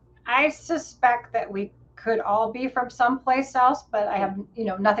space. I suspect that we could all be from someplace else, but I have, you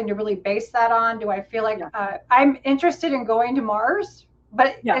know, nothing to really base that on. Do I feel like I'm interested in going to Mars?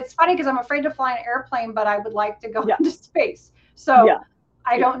 But it's funny because I'm afraid to fly an airplane, but I would like to go into space. So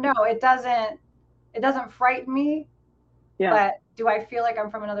I don't know. It doesn't frighten me. But do I feel like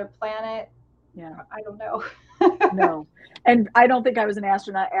I'm from another planet? Yeah. I don't know. No. And I don't think I was an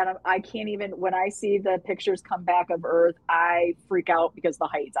astronaut, Adam. I can't even, when I see the pictures come back of Earth, I freak out because the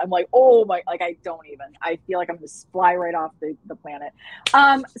heights. I'm like, oh my, like I don't even. I feel like I'm going to fly right off the planet.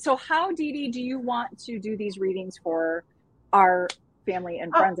 So how, Dee Dee, do you want to do these readings for our family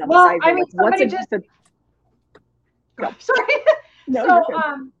and friends on the side? I mean, somebody sorry. No,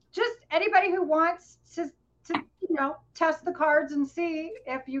 so just anybody who wants to you know, test the cards and see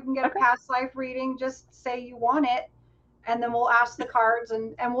if you can get a past life reading, just say you want it, and then we'll ask the cards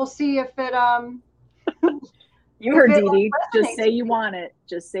and we'll see if it you heard Dee Dee, just say you want it.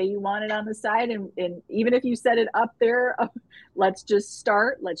 Just say you want it on the side, and even if you set it up there, let's just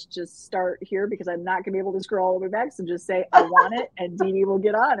start here, because I'm not gonna be able to scroll all the way back. So just say I want it, and Dee Dee will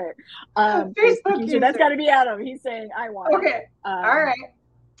get on it. Facebook user. That's got to be Adam. He's saying I want it. Okay. All right.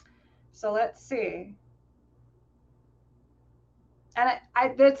 So let's see. And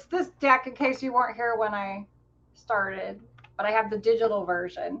it's this deck, in case you weren't here when I started, but I have the digital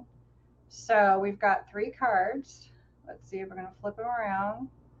version. So we've got 3 cards. Let's see if we're going to flip them around.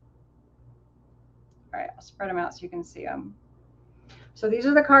 All right, I'll spread them out so you can see them. So these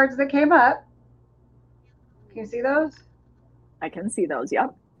are the cards that came up. Can you see those? I can see those,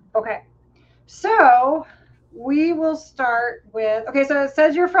 yep. Okay. So we will start with, okay, so it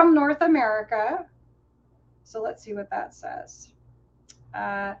says you're from North America. So let's see what that says.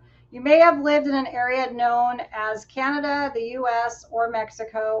 You may have lived in an area known as Canada, the US, or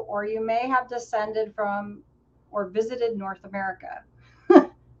Mexico, or you may have descended from or visited North America.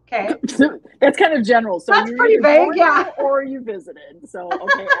 Okay. That's kind of general. So that's pretty vague, yeah. Or you visited. So,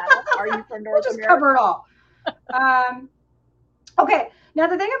 okay, Adam, are you from North America? We'll just cover it all. Okay. Now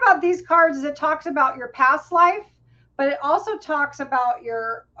the thing about these cards is it talks about your past life, but it also talks about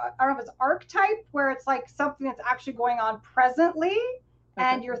your, I don't know if it's archetype, where it's like something that's actually going on presently,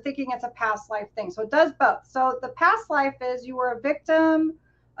 and Okay. you're thinking it's a past life thing. So it does both. So the past life is you were a victim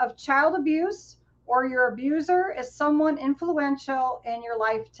of child abuse, or your abuser is someone influential in your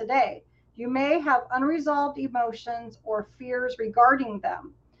life today. You may have unresolved emotions or fears regarding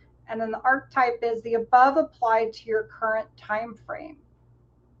them. And then the archetype is the above applied to your current time frame.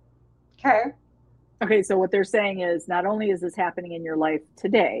 Okay. Okay, so what they're saying is not only is this happening in your life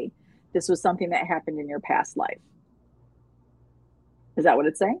today, this was something that happened in your past life. Is that what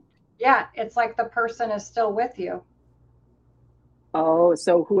it's saying? Yeah, it's like the person is still with you. Oh,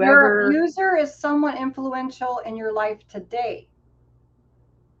 so Your whoever, abuser is someone influential in your life today.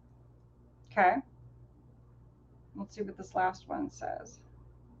 Okay. Let's see what this last one says.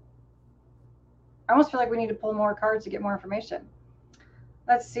 I almost feel like we need to pull more cards to get more information.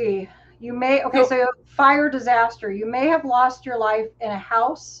 Let's see. You may, okay, so fire disaster. You may have lost your life in a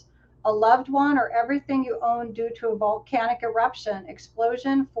house, a loved one, or everything you own due to a volcanic eruption,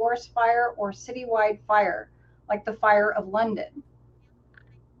 explosion, forest fire, or citywide fire, like the fire of London.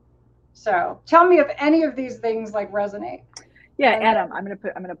 So tell me if any of these things like resonate. yeah, Adam, I'm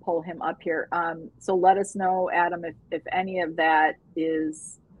gonna pull him up here. So let us know, Adam, if any of that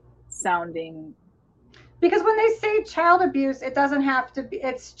is sounding. Because when they say child abuse, it doesn't have to be,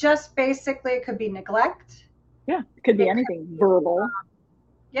 it's just basically, it could be neglect. Yeah, it could be It anything verbal.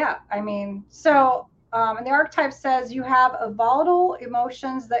 Yeah, I mean, so and the archetype says you have a volatile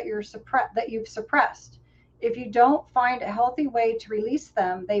emotions that you've suppressed. If you don't find a healthy way to release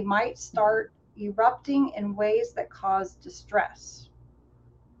them, they might start erupting in ways that cause distress.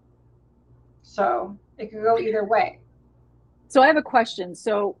 So it could go either way. So I have a question.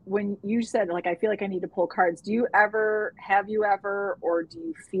 So when you said, like, I feel like I need to pull cards, have you ever, or do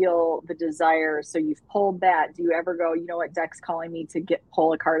you feel the desire? So you've pulled that. Do you ever go, you know what, deck's calling me to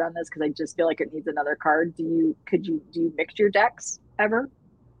pull a card on this because I just feel like it needs another card? Do you mix your decks ever?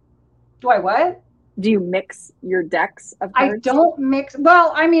 Do I what? Do you mix your decks of I cards? don't mix.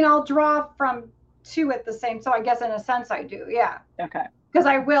 Well, I mean, I'll draw from two at the same. So I guess in a sense I do. Yeah. Okay. Because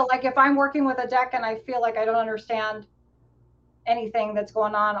I will, like, if I'm working with a deck and I feel like I don't understand anything that's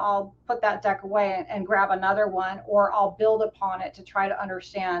going on, I'll put that deck away and grab another one, or I'll build upon it to try to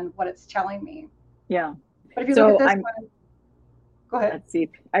understand what it's telling me. Yeah. But if you look at So this I'm, one, go ahead. let's see.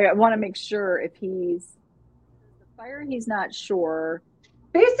 I want to make sure if he's the fire, he's not sure.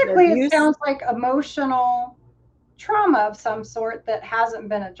 The Basically, it abuse, sounds like emotional trauma of some sort that hasn't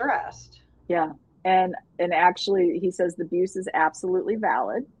been addressed. yeah. And actually he says the abuse is absolutely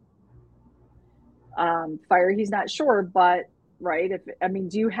valid. Fire, he's not sure, but right. If I mean,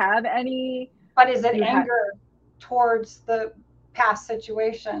 do you have any? But is it Do you have? anger towards the past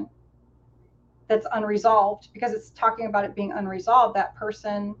situation that's unresolved? Because it's talking about it being unresolved, that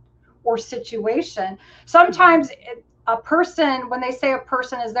person or situation. Sometimes a person, when they say a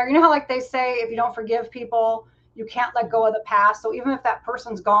person is there, you know how like they say if you don't forgive people, you can't let go of the past. So even if that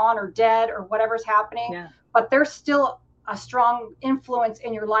person's gone or dead or whatever's happening, Yeah, but there's still a strong influence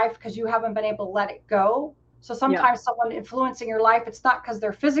in your life because you haven't been able to let it go. So yeah, sometimes someone influencing your life, it's not because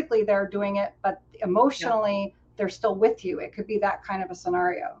they're physically there doing it, but yeah. emotionally they're still with you. It could be that kind of a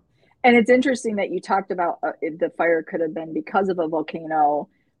scenario. And it's interesting that you talked about the fire could have been because of a volcano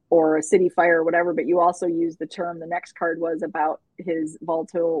or a city fire or whatever, but you also used the term. The next card was about his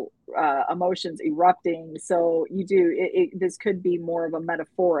volatile emotions erupting. So you do this could be more of a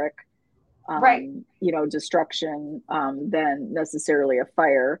metaphoric Right. destruction than necessarily a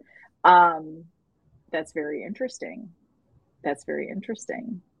fire. Um, that's very interesting. That's very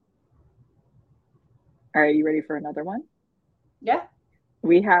interesting. Are you ready for another one? Yeah.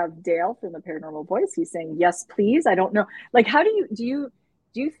 We have Dale from the Paranormal Voice. He's saying, "Yes, please." I don't know. Like, how do you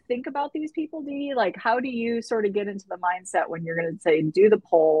think about these people, Dee? Like, how do you sort of get into the mindset when you're going to say do the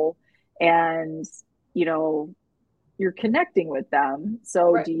poll, and you know you're connecting with them?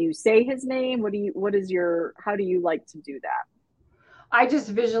 So, Right. do you say his name? What is your? How do you like to do that? I just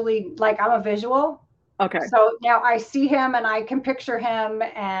visually, like, I'm a visual. Okay. So now I see him and I can picture him,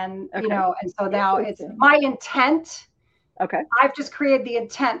 and, Okay. and so now it's Interesting. my intent. Okay. I've just created the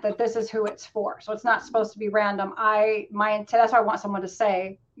intent that this is who it's for. So it's not supposed to be random. My intent, that's why I want someone to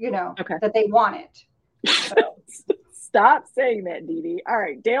say, Okay. that they want it. So. Stop saying that, Dee Dee. All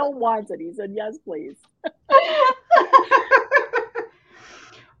right. Dale wants it. He said, yes, please.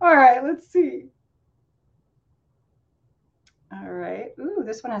 All right, let's see. All right. Ooh,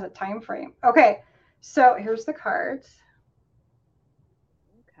 this one has a time frame. Okay. So here's the cards.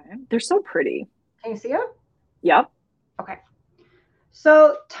 Okay. They're so pretty. Can you see it? Yep. Okay.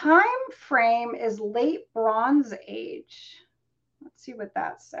 So time frame is late Bronze Age. Let's see what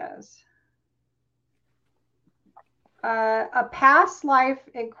that says. A past life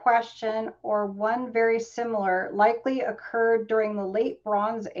in question or one very similar likely occurred during the late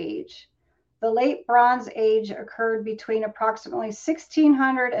Bronze Age. The late Bronze Age occurred between approximately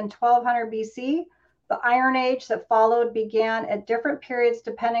 1600 and 1200 BC. The Iron Age that followed began at different periods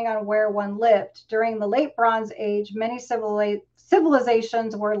depending on where one lived. During the late Bronze Age, many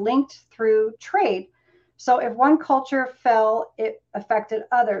civilizations were linked through trade. So if one culture fell, it affected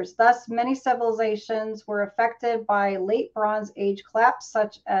others. Thus, many civilizations were affected by late Bronze Age collapse,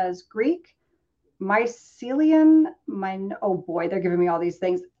 such as Greek, Mycelian, oh boy, they're giving me all these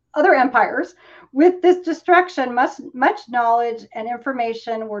things, other empires. With this destruction, much knowledge and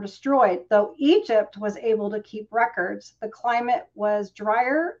information were destroyed. Though Egypt was able to keep records, the climate was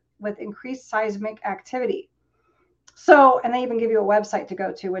drier with increased seismic activity. So, and they even give you a website to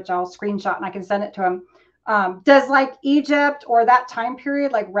go to, which I'll screenshot and I can send it to them. Does like Egypt or that time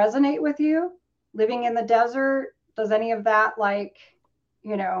period like resonate with you? Living in the desert, does any of that like,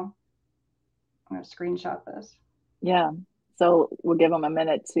 I'm going to screenshot this. Yeah. So we'll give them a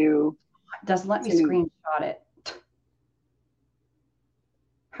minute to. It doesn't let me screenshot it.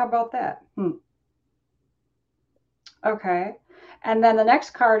 How about that? Okay. And then the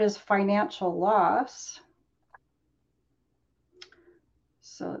next card is financial loss.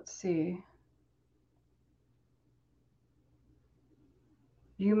 So let's see.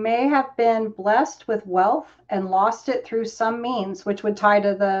 You may have been blessed with wealth and lost it through some means, which would tie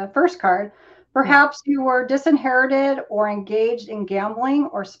to the first card. Perhaps you were disinherited or engaged in gambling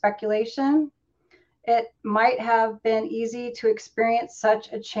or speculation. It might have been easy to experience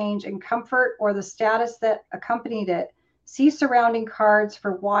such a change in comfort or the status that accompanied it. See surrounding cards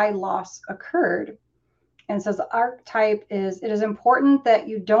for why loss occurred. And it says the archetype is, it is important that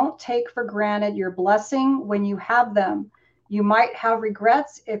you don't take for granted your blessing when you have them. You might have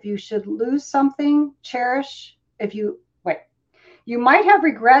regrets if you should lose something. You might have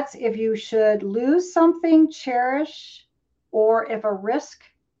regrets if you should lose something, cherish, or if a risk,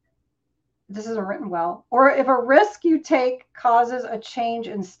 this isn't written well, or if a risk you take causes a change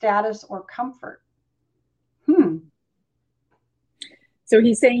in status or comfort. So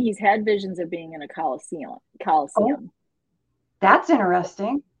he's saying he's had visions of being in a Coliseum. Oh, that's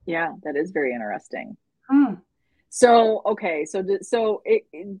interesting. Yeah, that is very interesting. So, okay.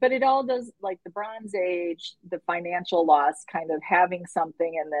 But it all does, like the Bronze Age, the financial loss, kind of having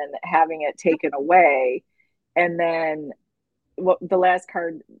something and then having it taken away. And then what the last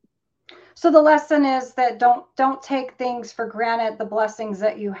card. So the lesson is that don't take things for granted, the blessings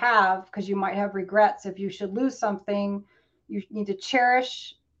that you have, because you might have regrets. If you should lose something, you need to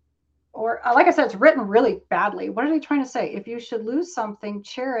cherish, or like I said, it's written really badly. What are they trying to say? If you should lose something,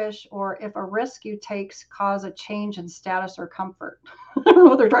 cherish, or if a risk you take cause a change in status or comfort. I don't know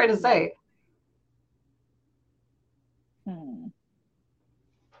what they're trying to say. I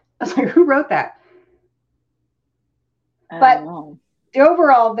was like, who wrote that? But the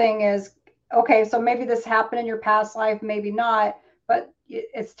overall thing is, okay, so maybe this happened in your past life, maybe not, but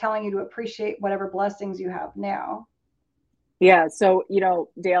it's telling you to appreciate whatever blessings you have now. Yeah. So,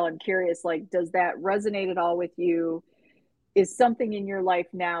 Dale, I'm curious, like, does that resonate at all with you? Is something in your life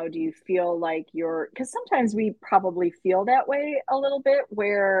now, do you feel like because sometimes we probably feel that way a little bit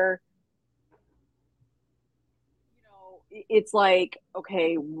where, it's like,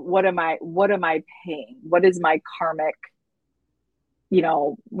 okay, what am I paying? What is my karmic,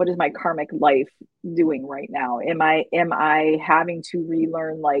 what is my karmic life doing right now? Am I having to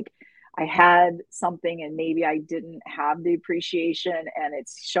relearn, like, I had something and maybe I didn't have the appreciation and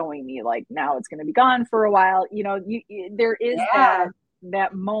it's showing me like now it's going to be gone for a while. There is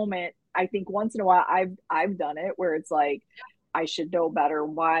that moment. I think once in a while I've done it where it's like, I should know better.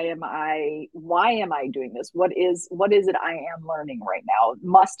 Why am I doing this? What is it I am learning right now?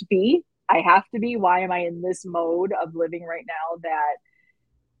 Must be, I have to be. Why am I in this mode of living right now that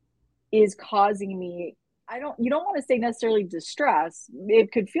is causing me, you don't want to say necessarily distress.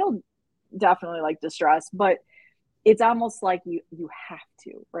 It could feel definitely like distress, but it's almost like you have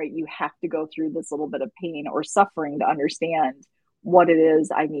to, right? You have to go through this little bit of pain or suffering to understand what it is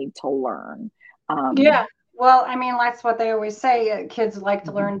I need to learn. Yeah. Well, I mean, that's what they always say. Kids like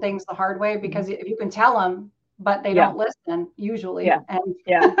to learn things the hard way because if you can tell them, but they don't listen usually. Yeah. And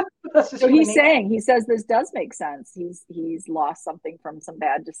so he says this does make sense. He's lost something from some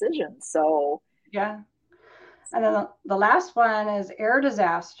bad decisions. So yeah. And then the last one is air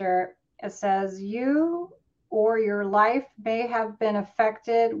disaster. It says you or your life may have been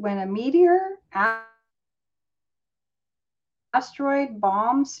affected when a meteor asteroid,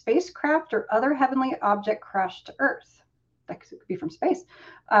 bomb, spacecraft, or other heavenly object crashed to Earth. That could be from space.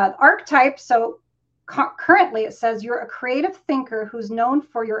 Archetype. So currently it says you're a creative thinker who's known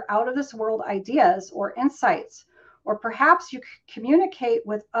for your out of this world ideas or insights, or perhaps you communicate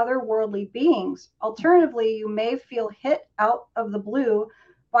with otherworldly beings. Alternatively, you may feel hit out of the blue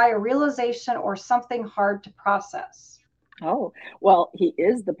by a realization or something hard to process. Oh, well, he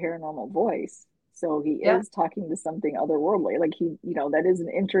is the paranormal voice. So he Yeah. is talking to something otherworldly. Like that is an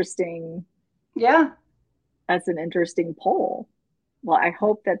interesting, Yeah. that's an interesting poll. Well, I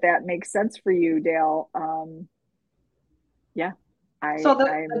hope that makes sense for you, Dale. Yeah, So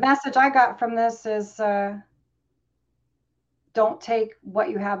the message I got from this is don't take what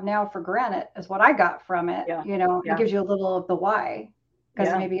you have now for granted, is what I got from it. Yeah, It gives you a little of the why.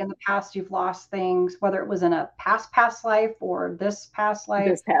 Because maybe in the past you've lost things, whether it was in a past life or this past life.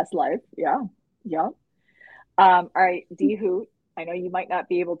 This past life, yeah. All right, D Hoot. I know you might not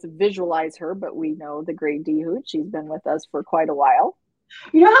be able to visualize her, but we know the great D Hoot. She's been with us for quite a while.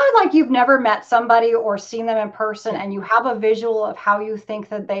 You know how like you've never met somebody or seen them in person and you have a visual of how you think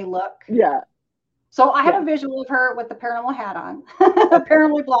that they look? Yeah. So I have a visual of her with the paranormal hat on, a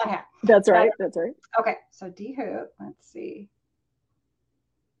paranormal blonde hat. That's right. That's right. Okay, so D Hoot, let's see.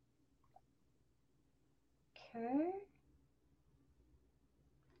 Okay.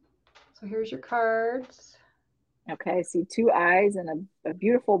 So here's your cards. Okay, I see two eyes and a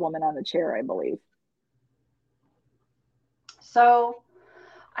beautiful woman on the chair, I believe. So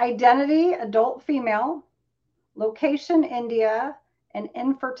identity, adult female, location, India, and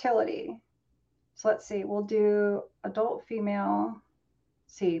infertility. So let's see, we'll do adult female.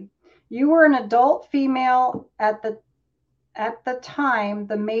 See, you were an adult female at the time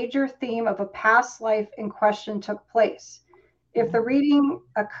the major theme of a past life in question took place. If the reading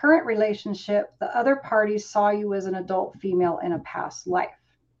a current relationship, the other party saw you as an adult female in a past life.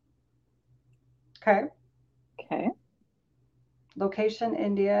 Okay. Location,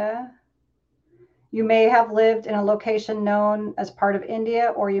 India. You may have lived in a location known as part of India,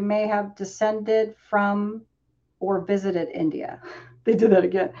 or you may have descended from or visited India. They did that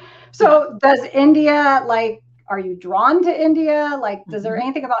again. So does India, like, are you drawn to India? Like, does there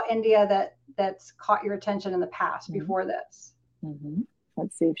anything about India that's caught your attention in the past before this?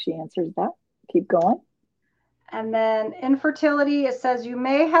 Let's see if she answers that. Keep going. And then infertility, it says you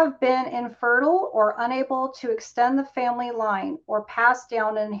may have been infertile or unable to extend the family line or pass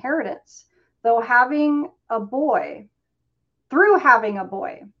down an inheritance, through having a boy.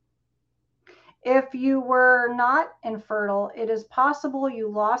 If you were not infertile, it is possible you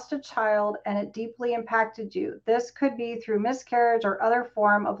lost a child and it deeply impacted you. This could be through miscarriage or other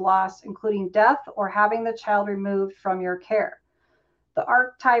form of loss, including death or having the child removed from your care. The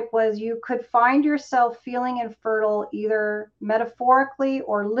archetype was you could find yourself feeling infertile either metaphorically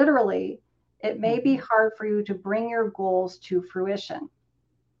or literally. It may be hard for you to bring your goals to fruition.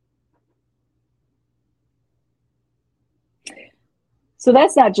 So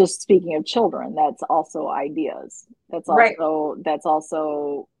that's not just speaking of children, that's also ideas. That's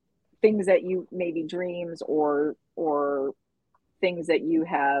also things that you, maybe dreams or things that you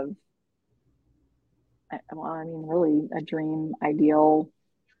have. Well, I mean, really a dream, ideal.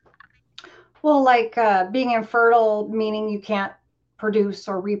 Well, like being infertile, meaning you can't produce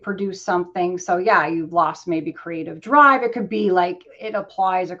or reproduce something. So yeah, you've lost maybe creative drive. It could be like it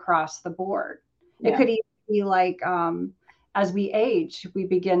applies across the board. It could even be like as we age, we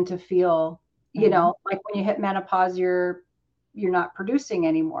begin to feel, like when you hit menopause, you're not producing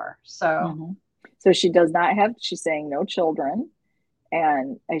anymore. So so she does not have, she's saying no children.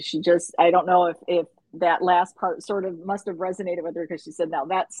 And I don't know if that last part sort of must have resonated with her, because she said, now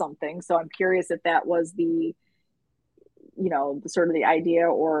that's something. So I'm curious if that was the sort of the idea,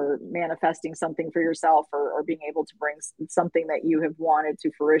 or manifesting something for yourself, or being able to bring something that you have wanted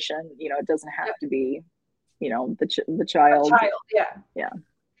to fruition. It doesn't have to be, the child. Yeah.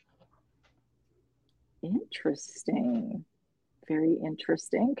 Interesting. Very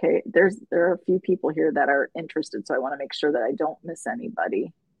interesting. Okay. There are a few people here that are interested, so I want to make sure that I don't miss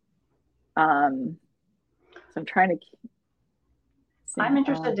anybody. So I'm trying to. I'm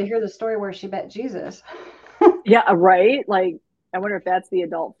interested to hear the story where she met Jesus. Yeah, right. Like, I wonder if that's the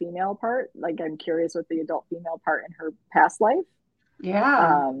adult female part. Like, I'm curious what the adult female part in her past life.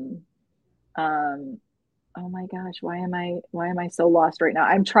 Yeah. Oh my gosh, why am I so lost right now?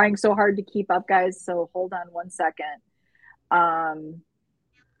 I'm trying so hard to keep up, guys. So hold on one second. Am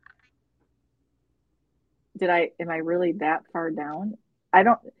I really that far down?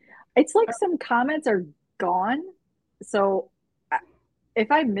 It's like some comments are gone. So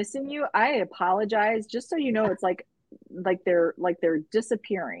if I'm missing you, I apologize. Just so you know, it's like they're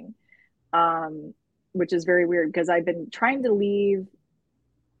disappearing, which is very weird because I've been trying to leave.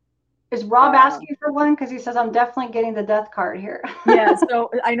 Is Rob asking for one? Because he says I'm definitely getting the death card here. Yeah, so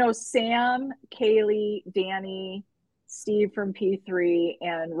I know Sam, Kaylee, Danny, Steve from P3,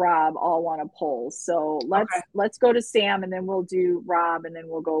 and Rob all want to pull. So let's go to Sam, and then we'll do Rob, and then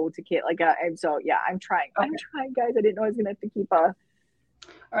we'll go to Kate. So yeah, I'm trying. Okay. I'm trying, guys. I didn't know I was gonna have to keep a. All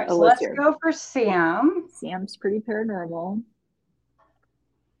right, so let's go for Sam. Sam's pretty paranormal.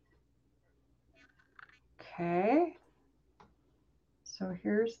 Okay. So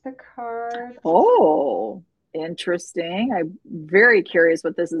here's the card. Oh, interesting. I'm very curious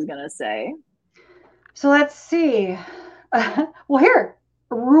what this is going to say. So let's see. Well, here,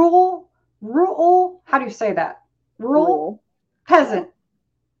 rural, how do you say that? Rural peasant.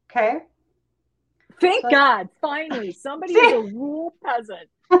 Okay. Thank God, finally, somebody is a rural peasant.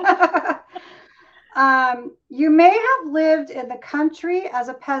 You may have lived in the country as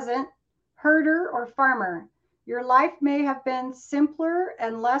a peasant, herder, or farmer. Your life may have been simpler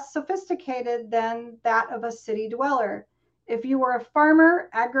and less sophisticated than that of a city dweller. If you were a farmer,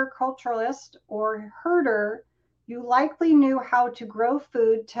 agriculturalist, or herder, you likely knew how to grow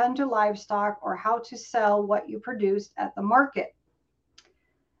food, tend to livestock, or how to sell what you produced at the market.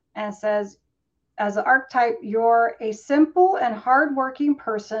 And it says, as an archetype, you're a simple and hardworking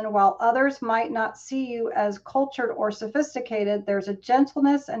person. While others might not see you as cultured or sophisticated, there's a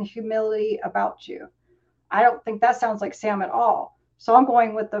gentleness and humility about you. I don't think that sounds like Sam at all. So I'm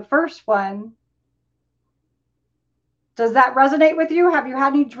going with the first one. Does that resonate with you? Have you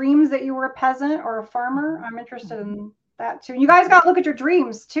had any dreams that you were a peasant or a farmer? I'm interested in that too. And you guys got to look at your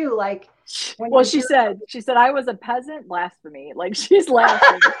dreams too. Like, well, she said I was a peasant. Blasphemy. Like, she's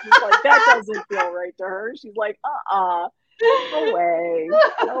laughing. She's like, that doesn't feel right to her. She's like, no way.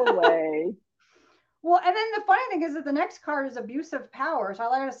 Well, and then the funny thing is that the next card is abusive power. So I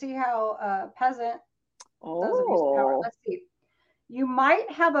like to see how peasant does abuse power. Let's see. You might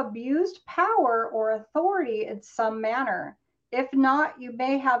have abused power or authority in some manner. If not, you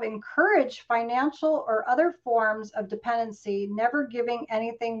may have encouraged financial or other forms of dependency, never giving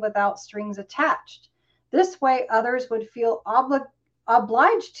anything without strings attached. This way, others would feel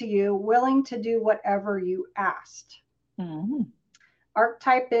obliged to you, willing to do whatever you asked. Mm-hmm.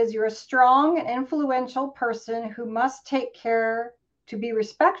 Archetype is you're a strong and influential person who must take care to be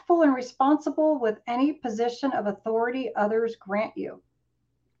respectful and responsible with any position of authority others grant you.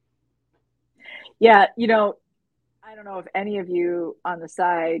 Yeah, I don't know if any of you on the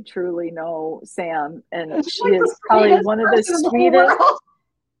side truly know Sam, and she is probably one of the sweetest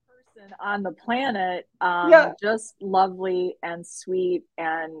person on the planet. Just lovely and sweet,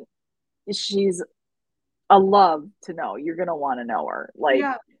 and she's a love to know. You're gonna want to know her.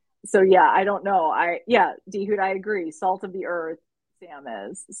 So yeah, I don't know. D-Hood, I agree. Salt of the earth, Sam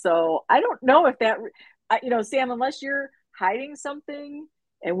is. So I don't know if that, Sam, unless you're hiding something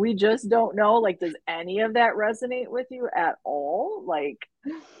and we just don't know, like, does any of that resonate with you at all? Like,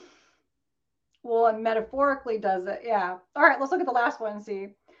 well, and metaphorically does it. Yeah. All right, let's look at the last one and see.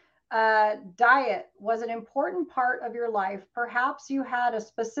 Diet was an important part of your life. Perhaps you had a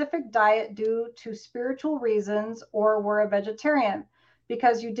specific diet due to spiritual reasons or were a vegetarian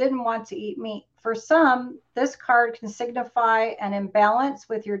because you didn't want to eat meat. For some, this card can signify an imbalance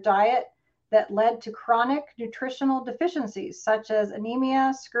with your diet that led to chronic nutritional deficiencies such as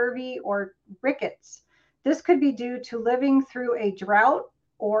anemia, scurvy, or rickets. This could be due to living through a drought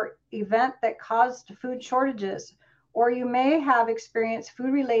or event that caused food shortages, or you may have experienced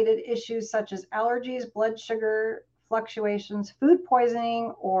food-related issues such as allergies, blood sugar fluctuations, food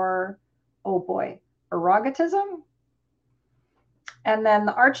poisoning, or, oh boy, erotism. And then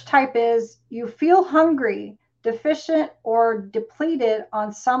the archetype is you feel hungry, deficient, or depleted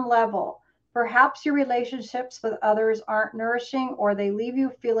on some level. Perhaps your relationships with others aren't nourishing, or they leave you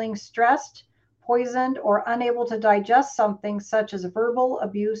feeling stressed, poisoned, or unable to digest something such as verbal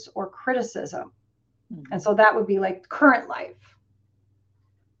abuse or criticism. Mm-hmm. And so that would be like current life.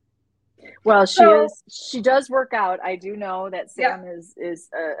 Well, she does work out. I do know that Sam is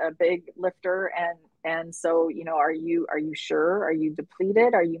a big lifter, and so, are you sure? Are you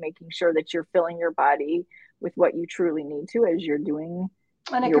depleted? Are you making sure that you're filling your body with what you truly need to as you're doing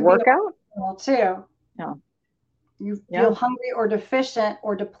your workout? Too. Yeah. You feel hungry or deficient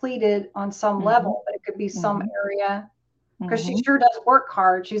or depleted on some level, but it could be some area, because she sure does work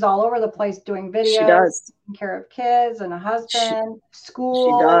hard. She's all over the place doing videos. She does. Taking care of kids and a husband,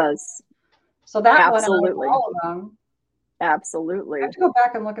 school. She does. So that Absolutely. One, all of them. Absolutely. I have to go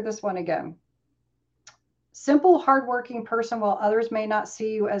back and look at this one again. Simple, hardworking person, while others may not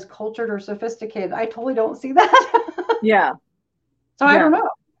see you as cultured or sophisticated. I totally don't see that. Yeah. So I Yeah. don't know.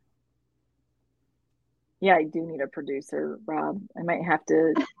 Yeah, I do need a producer, Rob. I might have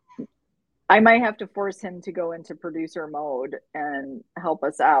to force him to go into producer mode and help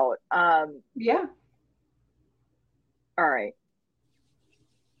us out. Yeah. All right.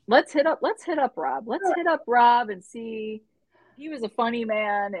 Let's hit up Rob. Let's hit up Rob and see if he was a funny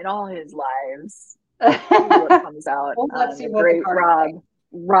man in all his lives. See what comes out Well, let's on see the what the great cards say.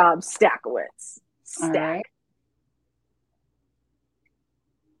 Rob Stackowitz. All right. Stack.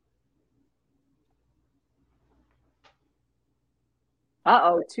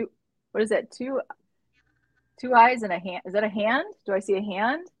 Uh-oh, what is that? Two eyes and a hand. Is that a hand? Do I see a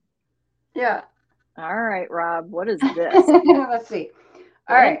hand? Yeah. All right, Rob, what is this? Let's see.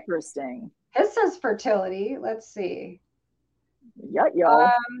 All right. Interesting. This says fertility. Let's see. Yo.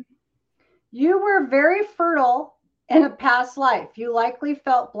 You were very fertile in a past life. You likely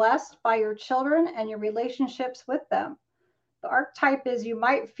felt blessed by your children and your relationships with them. The archetype is you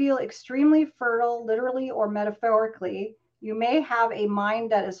might feel extremely fertile, literally or metaphorically. You may have a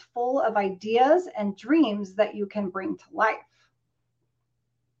mind that is full of ideas and dreams that you can bring to life.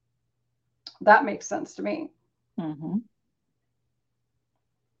 That makes sense to me. Mm-hmm.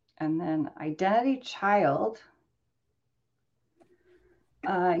 And then identity child.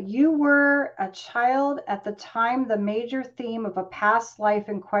 You were a child at the time the major theme of a past life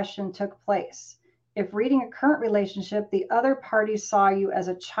in question took place. If reading a current relationship, the other party saw you as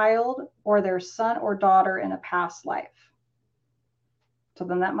a child or their son or daughter in a past life. So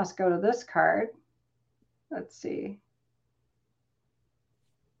then that must go to this card. Let's see.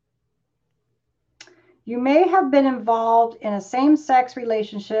 You may have been involved in a same-sex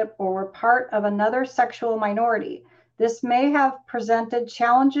relationship or were part of another sexual minority. This may have presented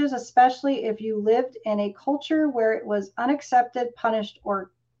challenges, especially if you lived in a culture where it was unaccepted, punished,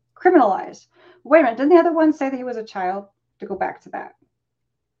 or criminalized. Wait a minute, didn't the other one say that he was a child? To go back to that.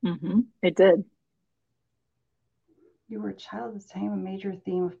 Mm-hmm. It did. You were a child at the time a major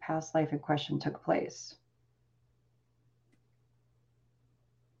theme of past life in question took place.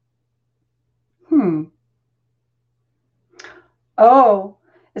 Oh,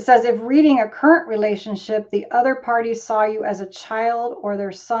 it says if reading a current relationship, the other party saw you as a child or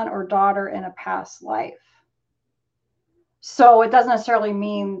their son or daughter in a past life. So it doesn't necessarily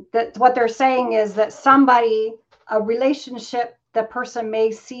mean that what they're saying is that a relationship, the person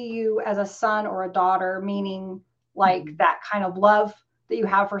may see you as a son or a daughter, meaning like that kind of love that you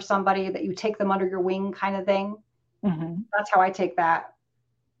have for somebody, that you take them under your wing kind of thing. Mm-hmm. That's how I take that.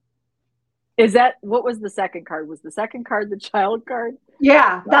 Is that what was the second card? Was the second card the child card?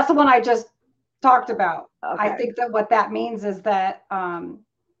 Yeah, that's the one I just talked about. Okay. I think that what that means is that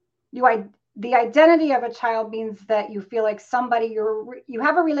the identity of a child means that you feel like somebody you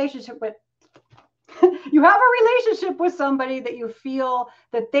have a relationship with you have a relationship with somebody that you feel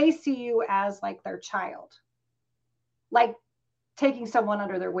that they see you as like their child, like taking someone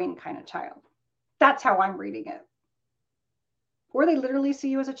under their wing kind of child. That's how I'm reading it. Or they literally see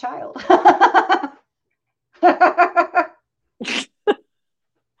you as a child. I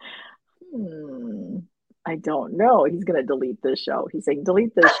don't know. He's going to delete this show. He's saying,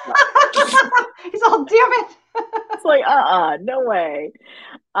 delete this show. He's all, damn it. It's like, no way.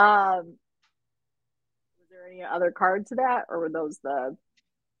 Was there any other card to that, or were those the?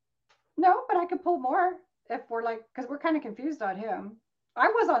 No, but I could pull more if we're like, because we're kind of confused on him. I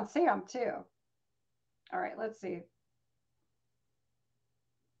was on Sam too. All right, let's see.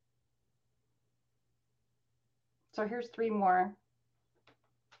 So here's three more.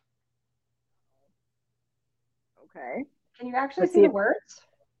 Okay. Can you actually see the words?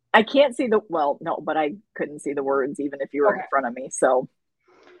 I can't see no, but I couldn't see the words even if you were in front of me. So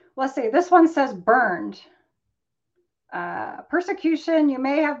let's see. This one says burned. Persecution, you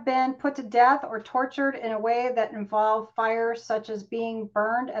may have been put to death or tortured in a way that involved fire, such as being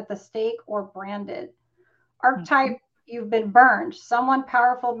burned at the stake or branded. Archetype, you've been burned. Someone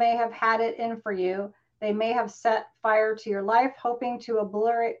powerful may have had it in for you. They may have set fire to your life, hoping to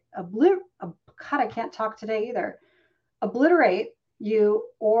God, I can't talk today either. Obliterate you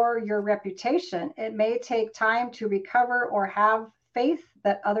or your reputation. It may take time to recover or have faith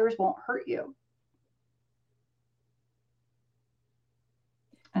that others won't hurt you.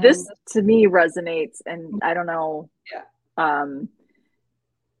 This to me resonates, and I don't know,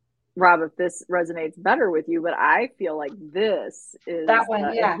 Rob, if this resonates better with you, but I feel like this is that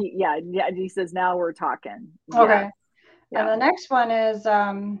one. He says, now we're talking. Okay. Yeah. And the next one is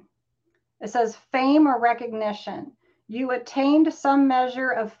it says fame or recognition. You attained some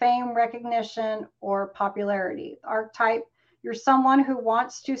measure of fame, recognition, or popularity. Archetype, You're someone who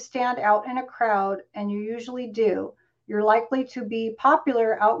wants to stand out in a crowd, and you usually do. You're likely to be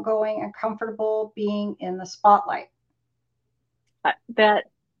popular, outgoing, and comfortable being in the spotlight. That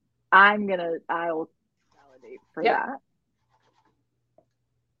I'll validate for that.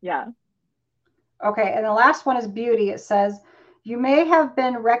 Yeah. Okay, and the last one is beauty. It says, you may have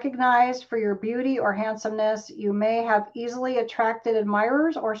been recognized for your beauty or handsomeness. You may have easily attracted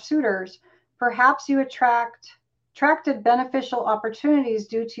admirers or suitors. Perhaps you attracted beneficial opportunities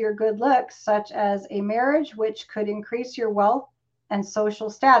due to your good looks, such as a marriage, which could increase your wealth and social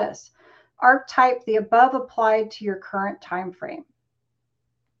status. Archetype, the above applied to your current time frame.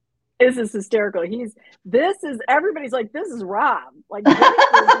 This is hysterical. Everybody's like, this is Rob. Like, this is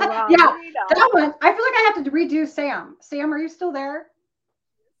Rob. Yeah, that one. I feel like I have to redo Sam. Sam, are you still there?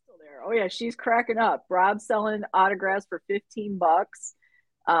 Still there. Oh yeah, she's cracking up. Rob's selling autographs for $15.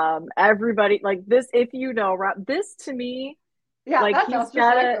 Everybody like this. If you know Rob, this to me, yeah, like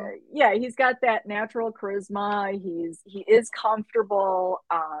he's got that natural charisma. He is comfortable.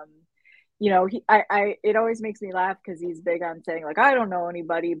 It always makes me laugh because he's big on saying like, I don't know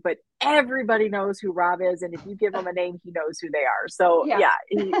anybody, but everybody knows who Rob is. And if you give him a name, he knows who they are. So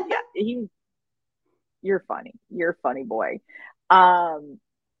you're funny. You're a funny boy. That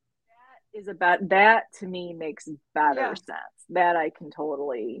to me makes better sense. That I can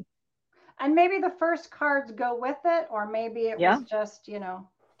totally. And maybe the first cards go with it, or maybe it was just,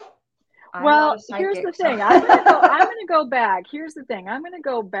 Well, here's the thing. I'm going to go back. Here's the thing. I'm going to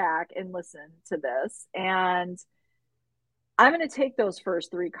go back and listen to this, and I'm going to take those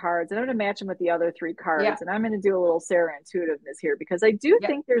first 3 cards and I'm going to match them with the other 3 cards, and I'm going to do a little Sarah intuitiveness here because I do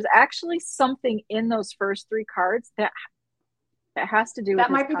think there's actually something in those first 3 cards that has to do with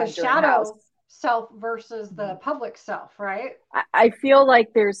that might be the shadow self versus the public self, right? I feel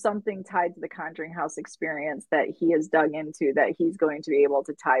like there's something tied to the Conjuring House experience that he has dug into that he's going to be able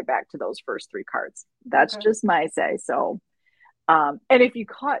to tie back to those first 3 cards. That's just my say. So, and if you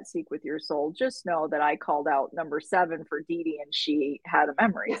caught Seek with Your Soul, just know that I called out number 7 for Dee Dee and she had a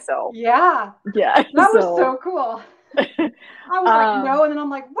memory. So yeah, that was so cool. I was like, no. And then I'm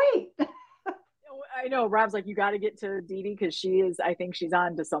like, wait. I know Rob's like, you got to get to Dee Dee because I think she's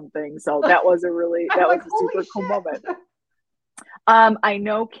on to something. So that was a super cool moment. I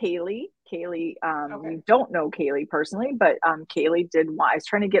know Kaylee. We don't know Kaylee personally, but Kaylee I was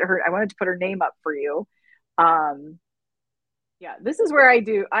trying to get her. I wanted to put her name up for you. Yeah, this is where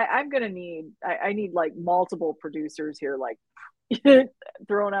I'm going to need like multiple producers here, like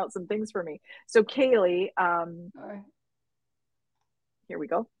throwing out some things for me. So Kaylee, here we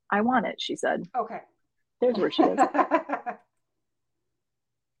go. I want it, she said. Okay. There's where she is. All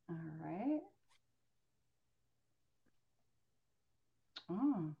right.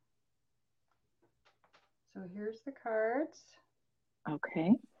 Oh. So here's the cards.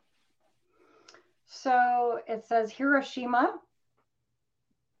 Okay. So it says Hiroshima.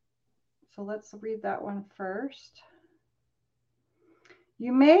 So let's read that one first.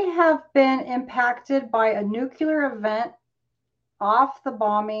 You may have been impacted by a nuclear event off the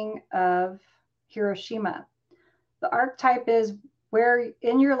bombing of Hiroshima. The archetype is where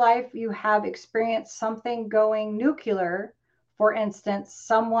in your life you have experienced something going nuclear. For instance,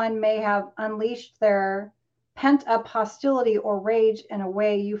 someone may have unleashed their pent-up hostility or rage in a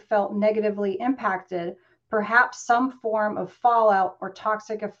way you felt negatively impacted. Perhaps some form of fallout or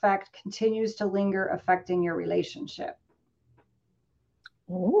toxic effect continues to linger, affecting your relationship.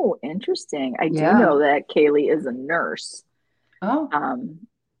 Oh, interesting. I do know that Kaylee is a nurse. Oh.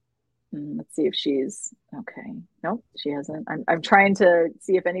 Let's see if she's okay. Nope, she hasn't. I'm trying to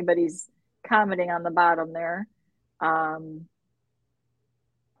see if anybody's commenting on the bottom there.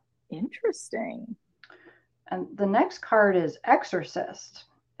 Interesting. And the next card is Exorcist.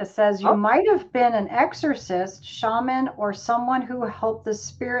 It says you might have been an exorcist, shaman, or someone who helped the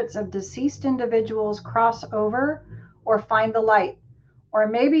spirits of deceased individuals cross over or find the light. Or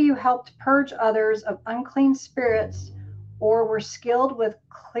maybe you helped purge others of unclean spirits or were skilled with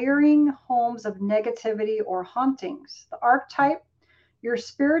clearing homes of negativity or hauntings. The archetype, your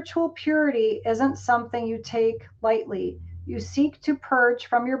spiritual purity isn't something you take lightly. You seek to purge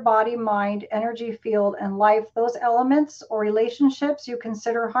from your body, mind, energy field, and life those elements or relationships you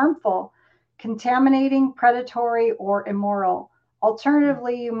consider harmful, contaminating, predatory, or immoral.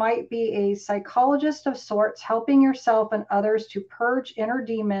 Alternatively, you might be a psychologist of sorts, helping yourself and others to purge inner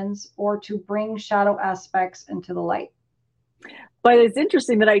demons or to bring shadow aspects into the light. But it's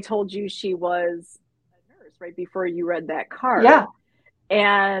interesting that I told you she was a nurse right before you read that card. Yeah.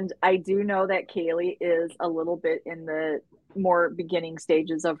 And I do know that Kaylee is a little bit in the more beginning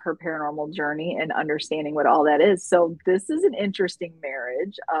stages of her paranormal journey and understanding what all that is. So this is an interesting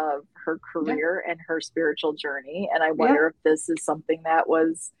marriage of her Yeah. career and her spiritual journey. And I Yeah. wonder if this is something that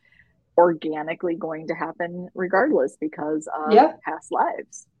was organically going to happen regardless because of Yeah. past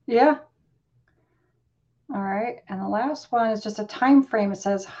lives. Yeah. All right. And the last one is just a time frame. It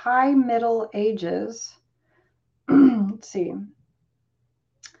says high Middle Ages. Let's see.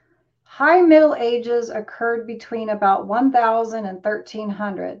 High Middle Ages occurred between about 1000 and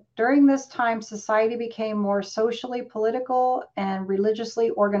 1300. During this time, society became more socially, political, and religiously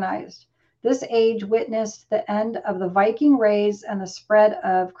organized. This age witnessed the end of the Viking raids and the spread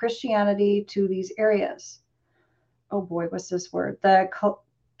of Christianity to these areas. Oh boy, what's this word? The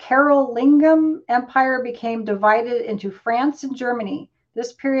Carolingian Empire became divided into France and Germany.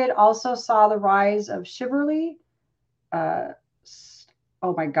 This period also saw the rise of chivalry.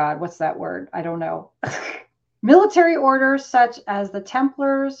 Oh my God, what's that word? I don't know. Military orders such as the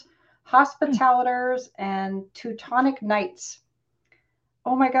Templars, Hospitallers, and Teutonic Knights.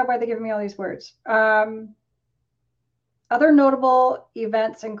 Oh my God, why are they giving me all these words? Other notable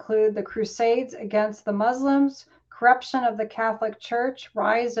events include the Crusades against the Muslims, corruption of the Catholic Church,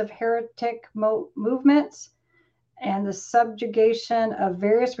 rise of heretic movements, and the subjugation of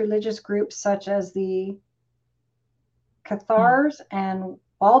various religious groups such as the Cathars and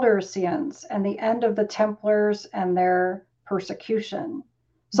Waldensians, and the end of the Templars and their persecution.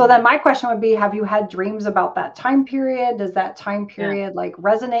 So then my question would be, have you had dreams about that time period? Does that time period like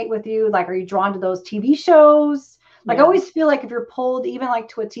resonate with you? Like, are you drawn to those TV shows? Like, I always feel like if you're pulled even like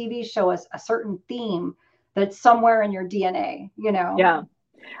to a TV show, a certain theme that's somewhere in your DNA, you know? Yeah.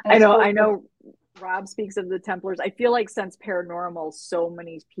 And I know Rob speaks of the Templars. I feel like since paranormal, so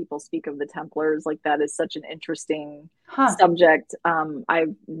many people speak of the Templars. Like that is such an interesting subject. I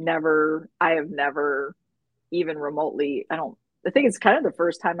have never even remotely, I think it's kind of the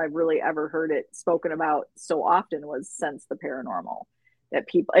first time I've really ever heard it spoken about so often was since the paranormal, that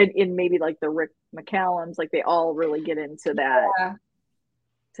people in maybe like the Rick McCallums, like they all really get into that,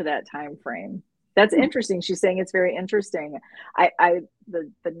 to that time frame. That's interesting. She's saying it's very interesting. The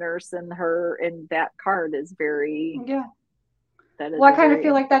nurse in her in that card is very That is well, I kind of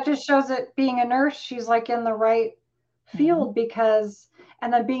feel like that just shows that being a nurse, she's like in the right field because,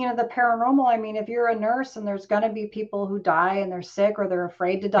 and then being into the paranormal, I mean, if you're a nurse and there's going to be people who die and they're sick or they're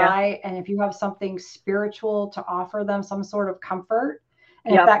afraid to die, and if you have something spiritual to offer them, some sort of comfort,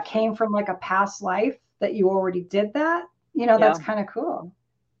 and if that came from like a past life that you already did that, you know, that's kind of cool.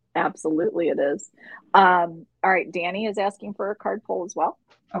 Absolutely, it is. All right, Danny is asking for a card pull as well.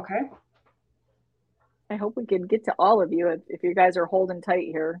 Okay. I hope we can get to all of you if you guys are holding tight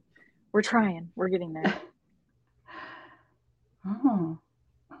here. We're trying. We're getting there. Oh.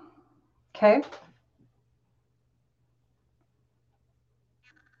 Okay.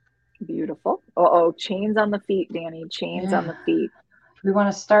 Beautiful. Oh, chains on the feet, Danny. Chains on the feet. Do we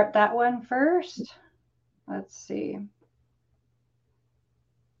want to start that one first? Let's see.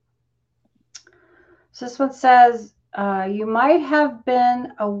 So this one says, you might have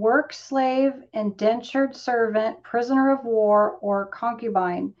been a work slave, indentured servant, prisoner of war, or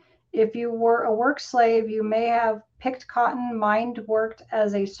concubine. If you were a work slave, you may have picked cotton, mined, worked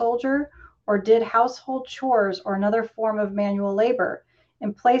as a soldier, or did household chores or another form of manual labor.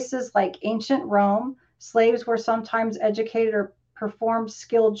 In places like ancient Rome, slaves were sometimes educated or performed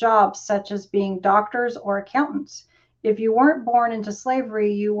skilled jobs such as being doctors or accountants. If you weren't born into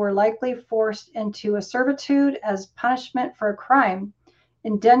slavery, you were likely forced into a servitude as punishment for a crime,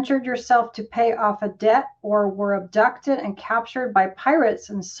 indentured yourself to pay off a debt, or were abducted and captured by pirates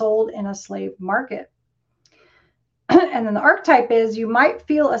and sold in a slave market. And then the archetype is you might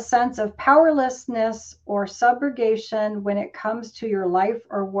feel a sense of powerlessness or subrogation when it comes to your life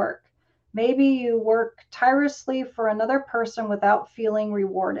or work. Maybe you work tirelessly for another person without feeling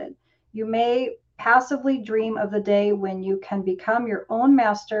rewarded. You may passively dream of the day when you can become your own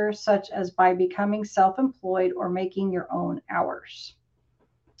master, such as by becoming self-employed or making your own hours.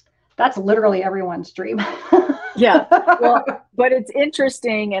 That's literally everyone's dream. Yeah. Well, but it's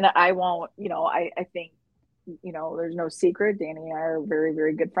interesting, and I won't, I think, there's no secret. Danny and I are very,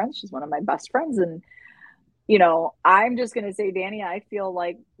 very good friends. She's one of my best friends. And, I'm just going to say, Danny, I feel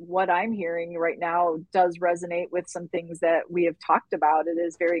like what I'm hearing right now does resonate with some things that we have talked about. It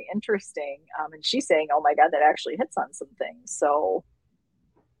is very interesting. And she's saying, oh my God, that actually hits on some things. So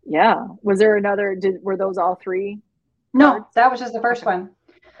yeah. Was there another, were those all three? No, that was just the first one.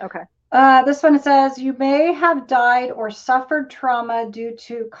 Okay. This one says, you may have died or suffered trauma due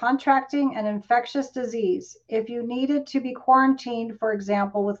to contracting an infectious disease. If you needed to be quarantined, for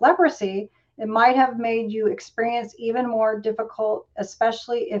example, with leprosy, It might have made you experience even more difficult,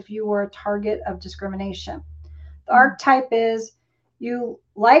 especially if you were a target of discrimination. The archetype is you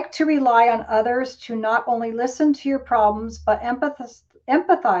like to rely on others to not only listen to your problems, but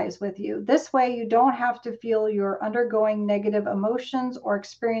empathize with you. This way, you don't have to feel you're undergoing negative emotions or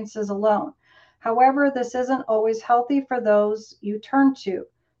experiences alone. However, this isn't always healthy for those you turn to.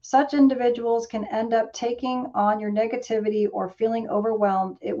 Such individuals can end up taking on your negativity or feeling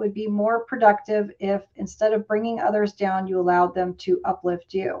overwhelmed. It would be more productive if instead of bringing others down, you allowed them to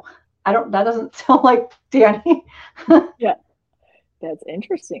uplift you. That doesn't sound like Danny. Yeah, that's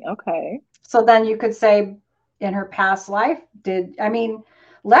interesting. Okay. So then you could say in her past life,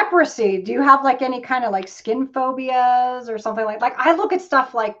 leprosy, do you have like any kind of like skin phobias or something like I look at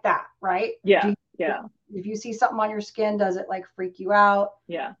stuff like that, right? Yeah. Yeah. If you see something on your skin, does it like freak you out?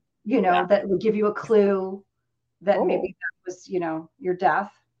 Yeah. Yeah. That would give you a clue that maybe that was, your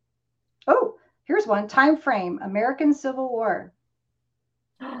death. Oh, here's one. Time frame, American Civil War.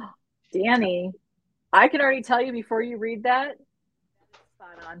 Danny, I can already tell you before you read that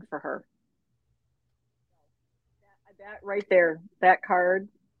spot on for her. That right there, that card.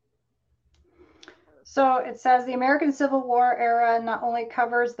 So it says the American Civil War era not only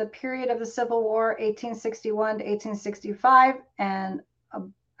covers the period of the Civil War, 1861 to 1865, and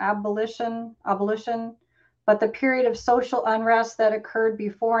abolition, but the period of social unrest that occurred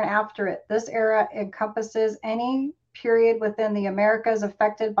before and after it. This era encompasses any period within the Americas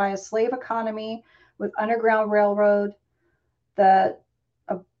affected by a slave economy with Underground Railroad, the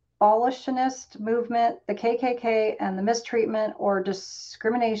abolitionist movement, the KKK, and the mistreatment or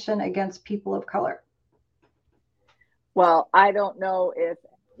discrimination against people of color. Well, I don't know if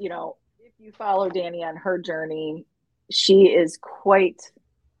you follow Danny on her journey, she is quite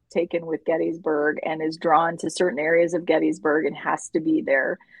taken with Gettysburg and is drawn to certain areas of Gettysburg and has to be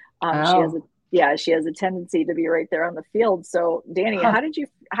there. She has a tendency to be right there on the field. So Danny, how did you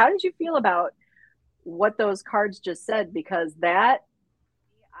feel about what those cards just said? Because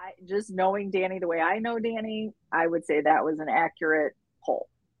just knowing Danny the way I know Danny, I would say that was an accurate pull.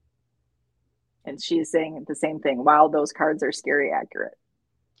 And she is saying the same thing. Wow, those cards are scary accurate.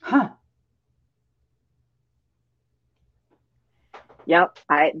 Yep.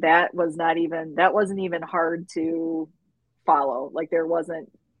 That wasn't even hard to follow. Like there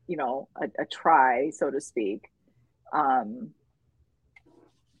wasn't, a try, so to speak.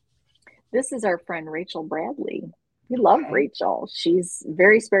 This is our friend Rachel Bradley. We love Rachel. She's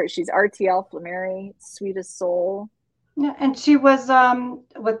very spirit. She's RTL Flammary, sweetest soul. Yeah, and she was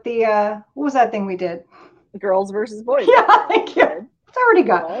with the what was that thing we did? Girls versus boys. Yeah, thank you. It's already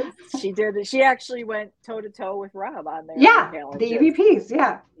got. She did. She actually went toe to toe with Rob on there. Yeah, the EVPs.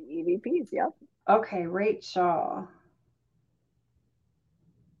 Yeah, the EVPs. Yep. Okay, Rachel. All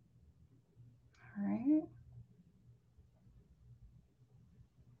right.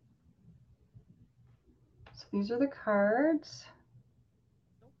 So these are the cards.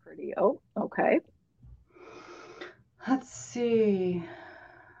 Pretty. Oh, okay. Let's see.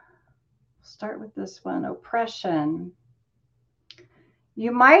 Start with this one, oppression.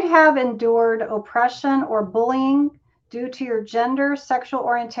 You might have endured oppression or bullying due to your gender, sexual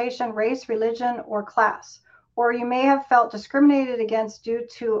orientation, race, religion, or class. Or you may have felt discriminated against due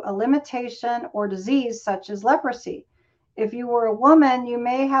to a limitation or disease such as leprosy. If you were a woman, you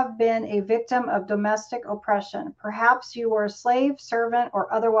may have been a victim of domestic oppression. Perhaps you were a slave, servant,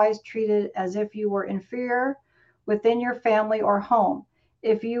 or otherwise treated as if you were inferior within your family or home.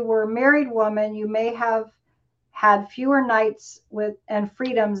 If you were a married woman, you may have had fewer rights and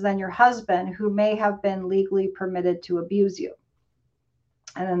freedoms than your husband, who may have been legally permitted to abuse you.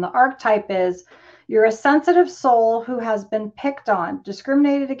 And then the archetype is you're a sensitive soul who has been picked on,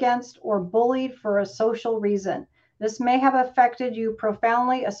 discriminated against, or bullied for a social reason. This may have affected you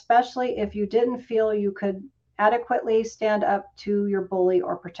profoundly, especially if you didn't feel you could adequately stand up to your bully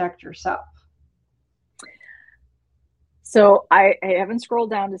or protect yourself. So I haven't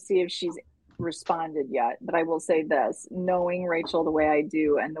scrolled down to see if she's responded yet, but I will say this, knowing Rachel the way I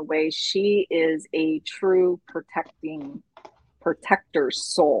do and the way she is a true protector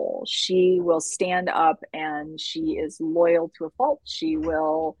soul, she will stand up and she is loyal to a fault. She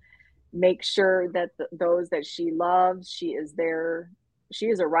will make sure that those that she loves, she is there. She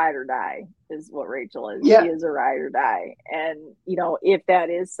is a ride or die is what Rachel is. Yeah. She is a ride or die. And, if that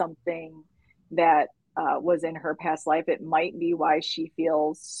is something that was in her past life, it might be why she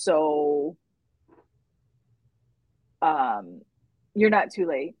feels so you're not too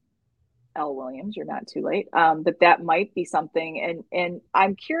late, Elle Williams, you're not too late. But that might be something. And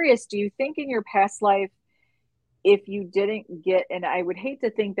I'm curious, do you think in your past life if you didn't get, and I would hate to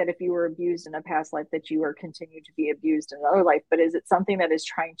think that if you were abused in a past life that you are continued to be abused in another life, but is it something that is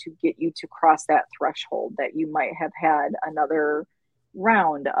trying to get you to cross that threshold that you might have had another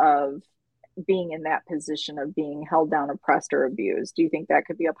round of being in that position of being held down, oppressed, or abused? Do you think that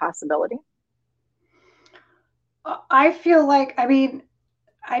could be a possibility? I feel like, I mean,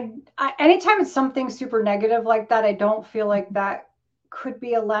 I anytime it's something super negative like that, I don't feel like that could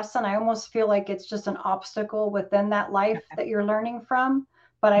be a lesson. I almost feel like it's just an obstacle within that life that you're learning from.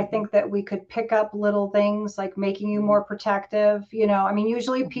 But I Mm-hmm. think that we could pick up little things like making you more protective. You know, I mean,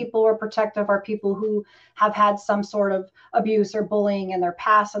 usually Mm-hmm. people who are protective are people who have had some sort of abuse or bullying in their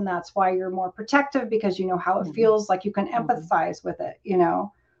past. And that's why you're more protective, because you know how it Mm-hmm. feels, like you can Mm-hmm. empathize with it, you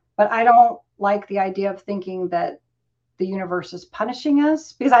know. But I don't like the idea of thinking that the universe is punishing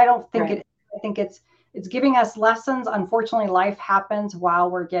us, because I don't think Right. it. I think it's giving us lessons. Unfortunately, life happens while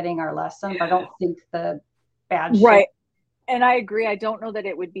we're getting our lesson, but I don't think the bad shit. Right. And I agree. I don't know that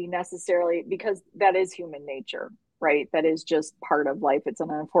it would be necessarily, because that is human nature, right? That is just part of life. It's an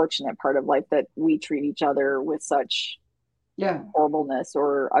unfortunate part of life that we treat each other with such Yeah, horribleness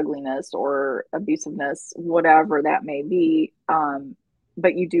or ugliness or abusiveness, whatever that may be.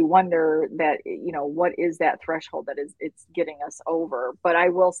 But you do wonder that, what is that threshold that is it's getting us over. But I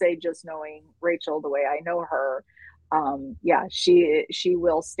will say, just knowing Rachel the way I know her, yeah, she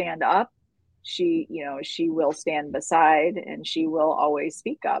will stand up. She will stand beside, and she will always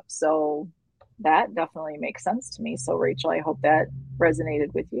speak up. So that definitely makes sense to me. So Rachel, I hope that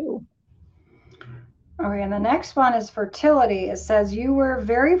resonated with you. okay, and the next one is fertility. It says you were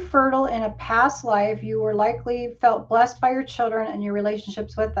very fertile in a past life. You were likely felt blessed by your children and your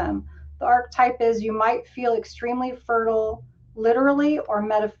relationships with them. The archetype is you might feel extremely fertile, literally or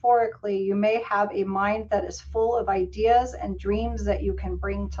metaphorically. You may have a mind that is full of ideas and dreams that you can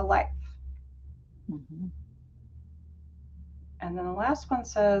bring to life. Mm-hmm. And then the last one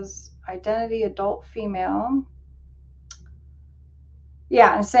says identity adult female.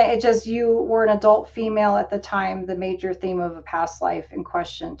 Yeah, and say it just you were an adult female at the time the major theme of a past life in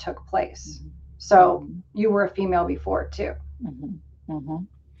question took place. So Mm-hmm. you were a female before too. Mm-hmm. Mm-hmm.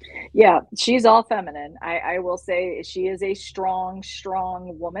 Yeah, she's all feminine. I will say she is a strong,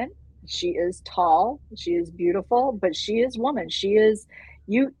 strong woman. She is tall. She is beautiful, but she is woman. She is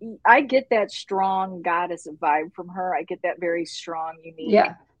you. I get that strong goddess vibe from her. I get that very strong, unique,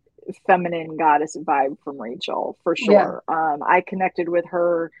 Yeah. feminine goddess vibe from Rachel for Yeah. sure. I connected with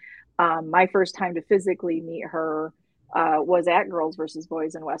her. My first time to physically meet her was at Girls versus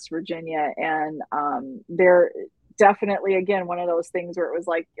Boys in West Virginia, and there definitely again one of those things where it was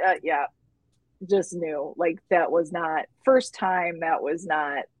like, yeah, just knew like that was not first time, that was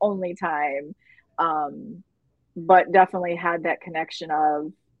not only time, um, but definitely had that connection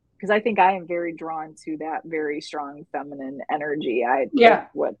of because I think I am very drawn to that very strong feminine energy. It's Yeah.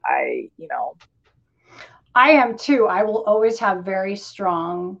 what I. I am too. I will always have very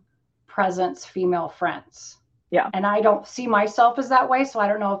strong presence female friends. Yeah, And I don't see myself as that way. So I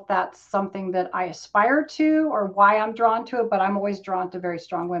don't know if that's something that I aspire to or why I'm drawn to it, but I'm always drawn to very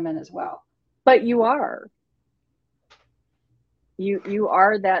strong women as well. but you are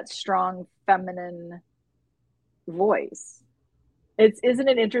that strong feminine voice. It's isn't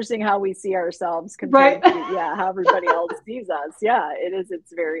it interesting how we see ourselves Right. compared to how everybody else sees us. Yeah, it is.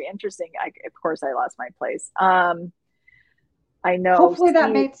 It's very interesting. Of course I lost my place. I know Hopefully that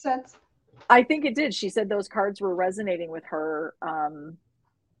Steve. made sense. I think it did. She said those cards were resonating with her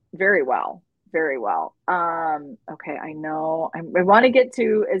very well. Very well. Okay, I know. I want to get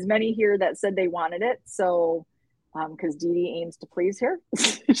to as many here that said they wanted it. So, because Dee Dee aims to please here,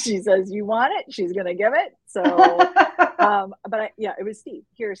 she says you want it, she's gonna give it. So, yeah, it was Steve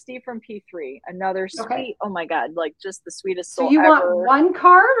here. Steve from P3, another Okay. sweet. Oh my God, like just the sweetest So soul you want ever. one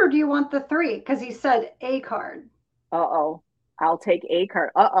card or do you want the three? Because he said a card. Uh-oh, I'll take a card.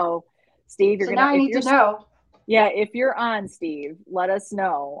 Uh-oh, Steve, you're So gonna now I if need you're to know. yeah, if you're on, Steve, let us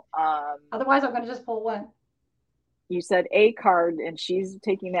know. Otherwise, I'm going to just pull one. You said a card, and she's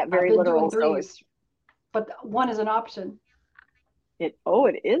taking that I've very been literal. doing So threes, but one is an option. it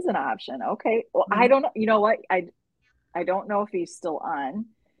is an option. Okay. Well, I Mm-hmm. don't know. You know what? I don't know if he's still on,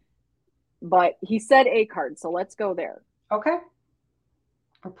 but he said a card, so let's go there. Okay.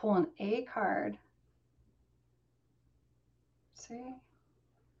 We're pulling a card. Let's see.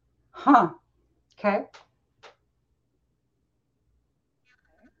 Huh. Okay.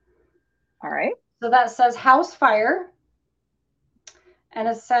 All right. So that says house fire. And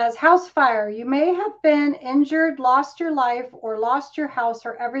it says, house fire, you may have been injured, lost your life, or lost your house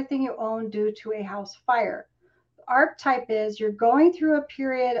or everything you own due to a house fire. The archetype is you're going through a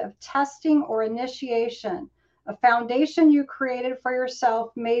period of testing or initiation. A foundation you created for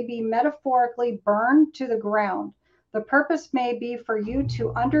yourself may be metaphorically burned to the ground. The purpose may be for you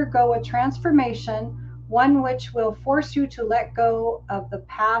to undergo a transformation, one which will force you to let go of the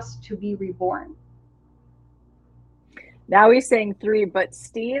past to be reborn. Now he's saying 3, but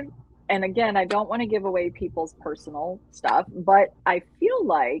Steve, and again, I don't want to give away people's personal stuff, but I feel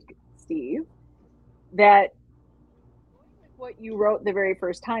like, Steve, that what you wrote the very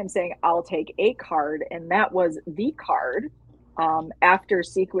first time saying, I'll take a card, and that was the card after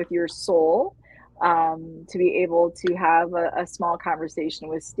Seek with Your Soul, to be able to have a small conversation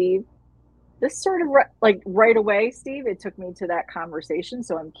with Steve. This sort of like right away, Steve, it took me to that conversation.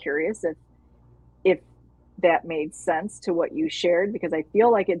 So I'm curious if that made sense to what you shared, because I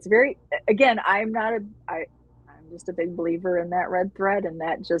feel like it's very, again, I'm just a big believer in that red thread, and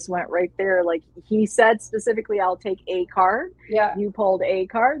that just went right there. Like he said specifically, I'll take a card. Yeah. You pulled a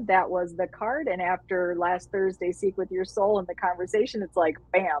card. That was the card. And after last Thursday, Seek with Your Soul and the conversation, it's like,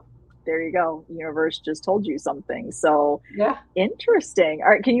 bam, there you go. Universe just told you something. So yeah, interesting. All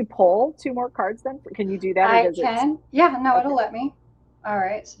right. Can you pull 2 more cards then? Can you do that? I can. Yeah, no, okay. It'll let me. All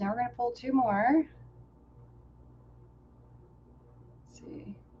right. So now we're going to pull 2 more. Let's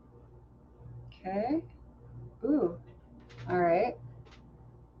see. Okay. Ooh. All right.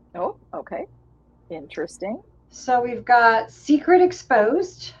 Oh, okay. Interesting. So we've got Secret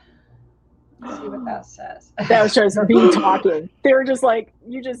Exposed. Let's see what that says. That was just me talking. They were just like,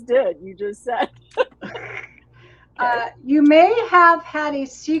 you just did. You just said. You may have had a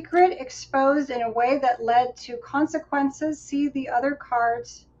secret exposed in a way that led to consequences. See the other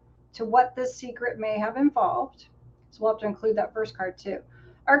cards to what this secret may have involved. So we'll have to include that first card too.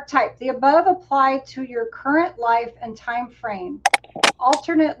 Archetype. The above apply to your current life and time frame.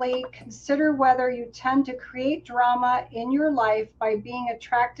 Alternately, consider whether you tend to create drama in your life by being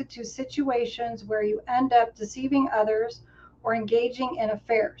attracted to situations where you end up deceiving others or engaging in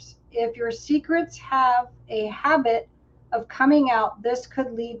affairs. If your secrets have a habit of coming out, this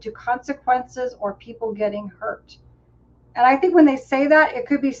could lead to consequences or people getting hurt. And I think when they say that, it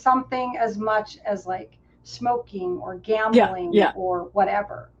could be something as much as like smoking or gambling or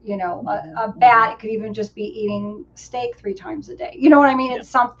whatever, a bad, it could even just be eating steak 3 times a day. You know what I mean? It's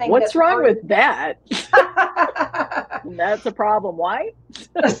something. What's wrong with that? That's a problem. Why?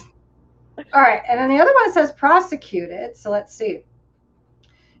 All right. And then the other one says prosecuted. So let's see.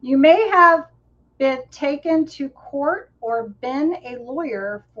 You may have been taken to court or been a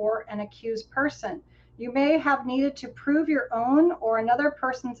lawyer for an accused person. You may have needed to prove your own or another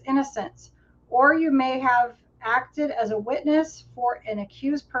person's innocence, or you may have acted as a witness for an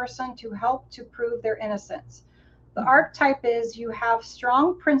accused person to help to prove their innocence. The archetype is you have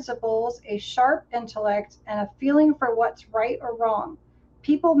strong principles, a sharp intellect, and a feeling for what's right or wrong.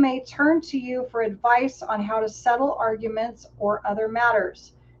 People may turn to you for advice on how to settle arguments or other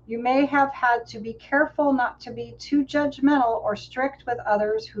matters. You may have had to be careful not to be too judgmental or strict with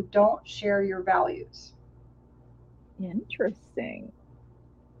others who don't share your values. Interesting.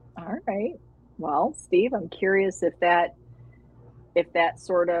 All right. Well, Steve, I'm curious if that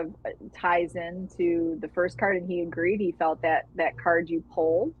sort of ties into the first card, and he agreed. He felt that card you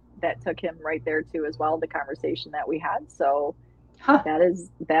pulled, that took him right there too as well, the conversation that we had. So that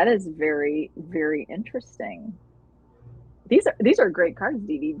is very, very interesting. These are great cards,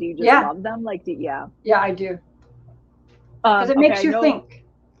 Dee Dee. Do you just love them? Like, yeah, I do. Because it makes you think.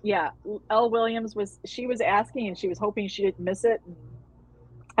 Yeah, Elle Williams was asking, and she was hoping she didn't miss it.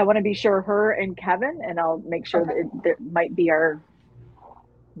 I want to be sure her and Kevin, and I'll make sure that there might be let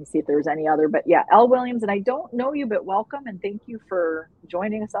me see if there's any other, but yeah, Elle Williams, and I don't know you, but welcome and thank you for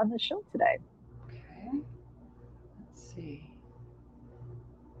joining us on the show today. Okay, let's see.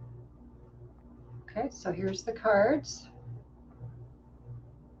 Okay, so here's the cards.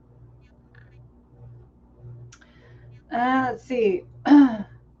 Let's see.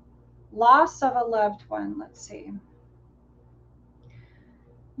 Loss of a loved one. Let's see.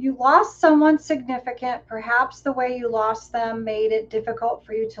 You lost someone significant. Perhaps the way you lost them made it difficult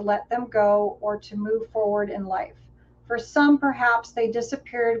for you to let them go or to move forward in life. For some, perhaps they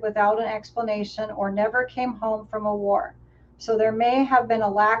disappeared without an explanation or never came home from a war. So there may have been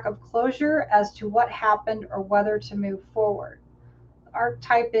a lack of closure as to what happened or whether to move forward. The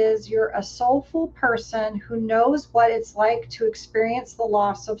archetype is you're a soulful person who knows what it's like to experience the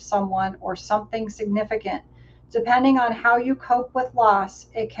loss of someone or something significant. Depending on how you cope with loss,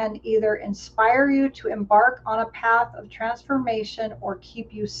 it can either inspire you to embark on a path of transformation or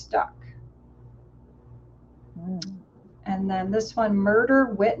keep you stuck. And then this one, murder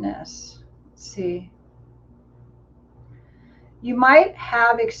witness. Let's see. You might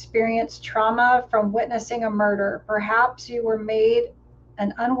have experienced trauma from witnessing a murder. Perhaps you were made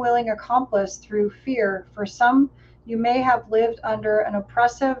an unwilling accomplice through fear. For some, you may have lived under an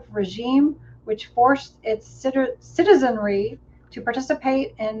oppressive regime which forced its citizenry to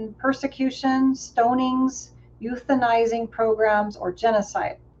participate in persecution, stonings, euthanizing programs, or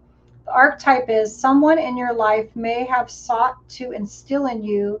genocide. The archetype is someone in your life may have sought to instill in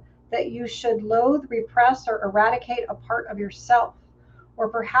you that you should loathe, repress, or eradicate a part of yourself. Or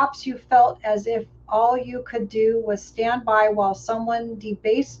perhaps you felt as if all you could do was stand by while someone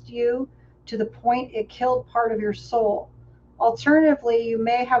debased you to the point it killed part of your soul. Alternatively, you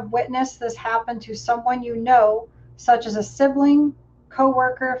may have witnessed this happen to someone you know, such as a sibling,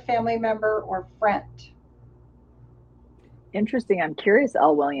 coworker, family member, or friend. Interesting. I'm curious,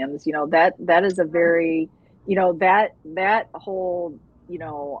 L. Williams. That is a very, that whole,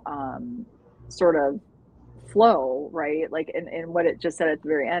 sort of flow, right? Like, and what it just said at the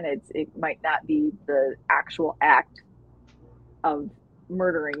very end, it might not be the actual act of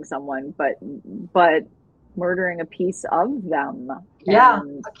murdering someone, but murdering a piece of them. Yeah,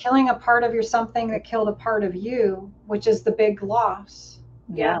 killing a part of your something that killed a part of you, which is the big loss.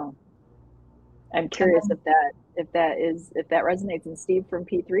 Yeah. I'm curious if that resonates. And Steve from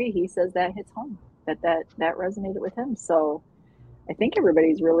P3, he says that hits home, that resonated with him. So I think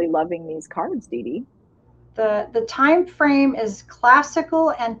everybody's really loving these cards, Dee Dee. The time frame is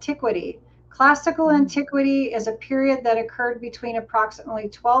classical antiquity. Classical antiquity is a period that occurred between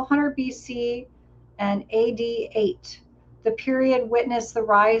approximately 1200 BC and AD 8. The period witnessed the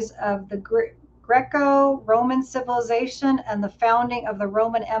rise of the Greco-Roman civilization and the founding of the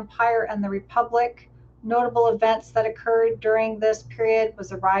Roman Empire and the Republic. Notable events that occurred during this period was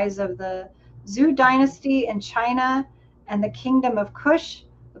the rise of the Zhou dynasty in China and the Kingdom of Kush,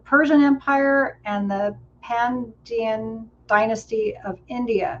 the Persian Empire, and the Pandyan dynasty of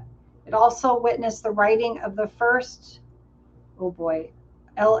India. It also witnessed the writing of the first, Iliad,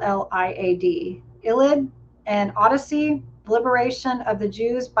 Iliad and Odyssey, the liberation of the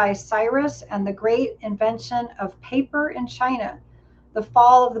Jews by Cyrus, and the great invention of paper in China, the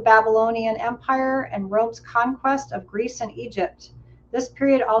fall of the Babylonian Empire, and Rome's conquest of Greece and Egypt. This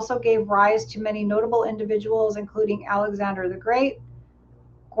period also gave rise to many notable individuals, including Alexander the Great,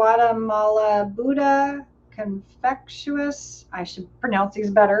 Guatemala Buddha, Confucius, I should pronounce these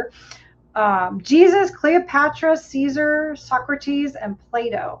better, Jesus, Cleopatra, Caesar, Socrates, and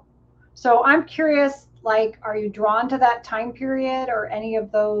Plato. So I'm curious, like, are you drawn to that time period or any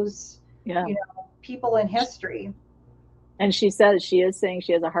of those, people in history? And she says she is saying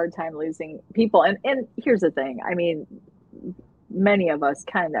she has a hard time losing people. And here's the thing. I mean, many of us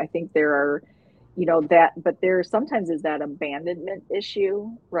can. I think there are, but there sometimes is that abandonment issue,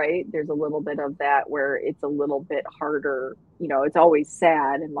 right? There's a little bit of that where it's a little bit harder. It's always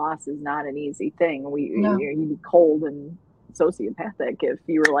sad, and loss is not an easy thing. You'd be cold and sociopathic if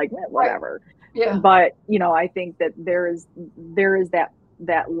you were like, whatever. Right. Yeah. But I think that there is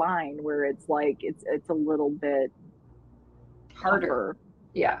that line where it's like it's a little bit harder.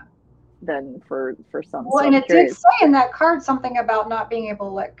 Yeah. Than for some. Well, and it did say in that card something about not being able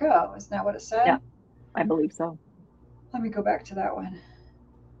to let go. Isn't that what it said? Yeah, I believe so. Let me go back to that one.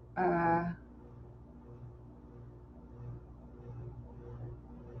 I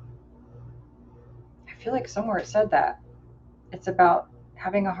feel like somewhere it said that. It's about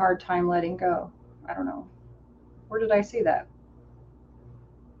having a hard time letting go. I don't know. Where did I see that?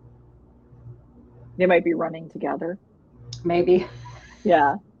 They might be running together. Maybe.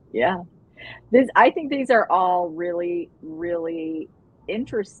 Yeah. I think these are all really, really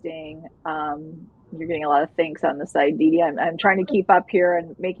interesting. You're getting a lot of thanks on the side, Dee Dee. I'm trying to keep up here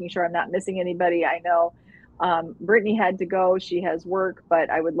and making sure I'm not missing anybody. I know Brittany had to go. She has work, but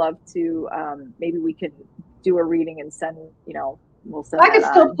I would love to, maybe we could do a reading and send, we'll send I could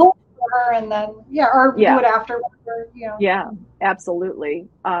still pull for her and then, do it after. Yeah, absolutely.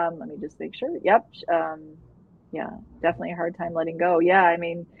 Let me just make sure. Yep. Yeah, definitely a hard time letting go. Yeah, I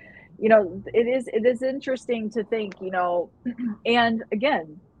mean, it is interesting to think, and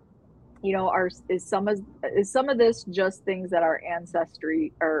again, is some of this just things that our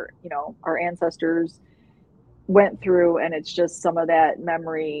ancestry or our ancestors went through, and it's just some of that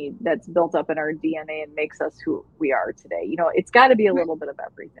memory that's built up in our DNA and makes us who we are today. It's got to be a little bit of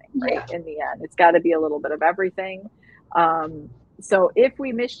everything, right? In the end, it's got to be a little bit of everything. So if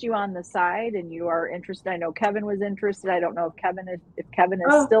we missed you on the side and you are interested, I know Kevin was interested. I don't know if Kevin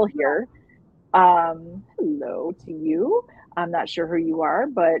is still here. Hello to you. I'm not sure who you are,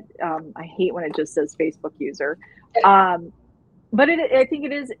 but I hate when it just says Facebook user. But I think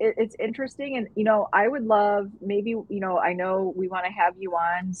it's interesting. And, I would love maybe, I know we want to have you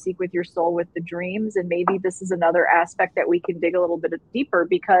on Seek with Your Soul with the Dreams. And maybe this is another aspect that we can dig a little bit deeper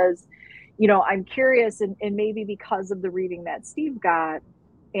because, I'm curious and maybe because of the reading that Steve got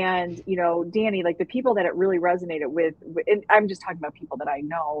and, Danny, like the people that it really resonated with, and I'm just talking about people that I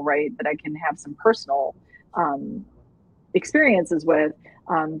know, right, that I can have some personal um, experiences with,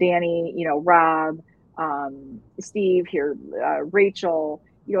 Danny, Rob, Steve here, Rachel,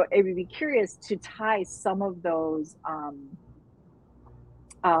 I would be curious to tie some of those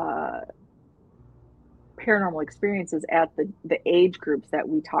uh, paranormal experiences at the age groups that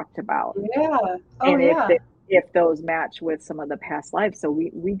we talked about, Yeah. Oh, and yeah. if those match with some of the past lives. So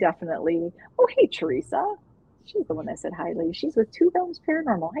we definitely. Oh, hey, Teresa. She's the one that said hi, lady. She's with Two Realms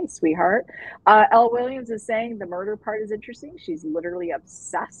Paranormal. Hi, sweetheart. L. Williams is saying the murder part is interesting. She's literally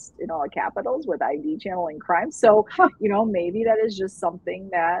obsessed in all capitals with ID channeling crime. So, Huh. maybe that is just something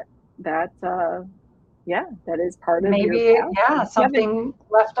yeah, that is part of your Maybe, past. yeah, And Kevin, something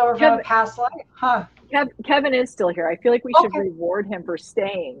left over from a Kevin, past life. Huh. Kevin is still here. I feel like we should Okay. reward him for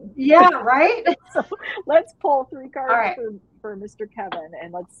staying. Yeah, right? So let's pull 3 All cards right. for Mr. Kevin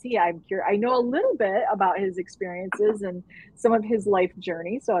and let's see. I'm curious. I know a little bit about his experiences and some of his life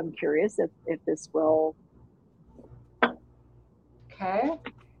journey, so I'm curious if this will. Okay.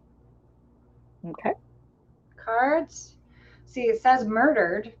 Okay. Cards. See, it says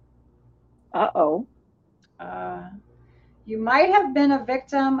murdered. Uh-oh. Uh, you might have been a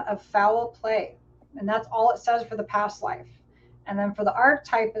victim of foul play. And that's all it says for the past life. And then for the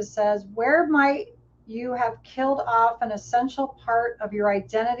archetype, it says, where might you have killed off an essential part of your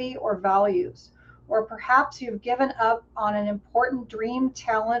identity or values? Or perhaps you've given up on an important dream,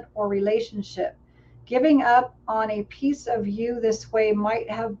 talent, or relationship. Giving up on a piece of you this way might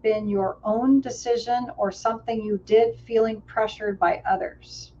have been your own decision or something you did feeling pressured by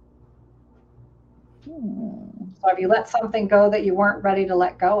others. So have you let something go that you weren't ready to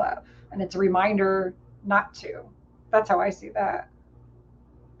let go of? And it's a reminder not to. That's how I see that.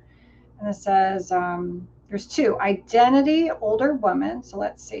 And it says there's 2 identity, older woman. So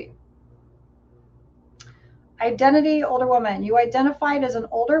let's see. Identity, older woman. You identified as an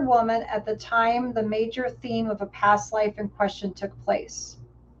older woman at the time the major theme of a past life in question took place.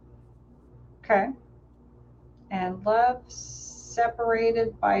 Okay. And love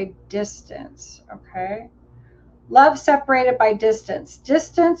separated by distance. Okay. Love separated by distance.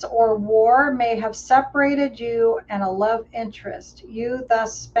 Distance or war may have separated you and a love interest. You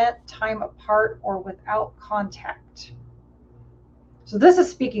thus spent time apart or without contact. So this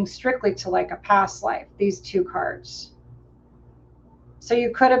is speaking strictly to like a past life, these 2 cards. So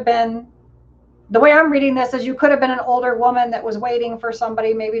you could have been, the way I'm reading this is you could have been an older woman that was waiting for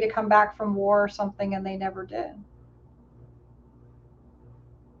somebody maybe to come back from war or something and they never did.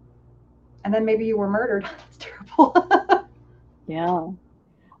 And then maybe you were murdered. That's terrible. Yeah.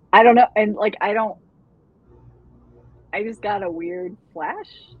 I don't know. And like, I just got a weird flash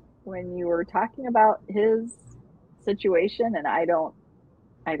when you were talking about his situation and I don't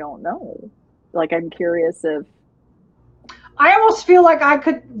know. Like, I'm curious if. I almost feel like I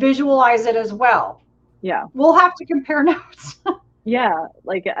could visualize it as well. Yeah. We'll have to compare notes. Yeah,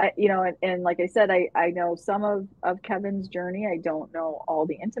 like and like I said, I know some of Kevin's journey. I don't know all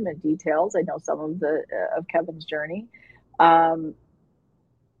the intimate details. I know some of the of Kevin's journey.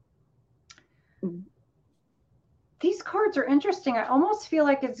 These cards are interesting. I almost feel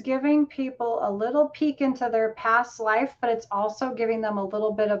like it's giving people a little peek into their past life, but it's also giving them a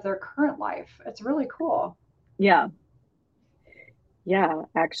little bit of their current life. It's really cool. Yeah. Yeah,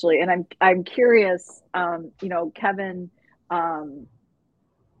 actually. And I'm curious, Kevin,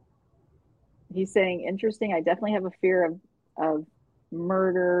 he's saying interesting. I definitely have a fear of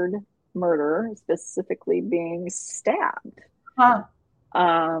murder, specifically being stabbed. Huh.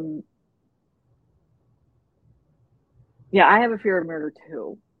 Yeah, I have a fear of murder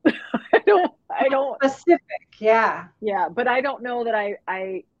too. I don't specific. Yeah. Yeah, but I don't know that I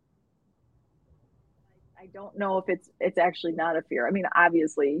don't know if it's actually not a fear. I mean,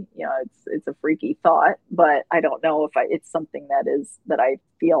 obviously, it's a freaky thought, but I don't know if it's something that I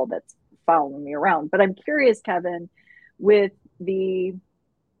feel that's following me around. But I'm curious, Kevin, with the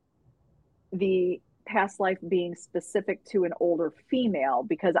past life being specific to an older female,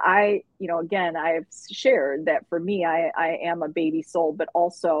 because again, I've shared that for me, I am a baby soul, but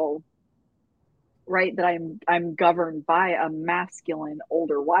also right that I'm governed by a masculine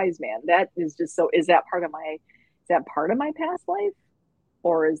older wise man. That is just so. Is that part of my past life?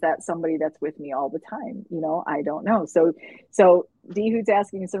 or is that somebody that's with me all the time? I don't know. So D who's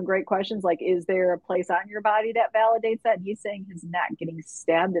asking some great questions, like, is there a place on your body that validates that? He's saying his neck, getting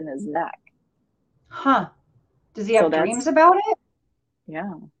stabbed in his neck. Huh. Does he have dreams about it?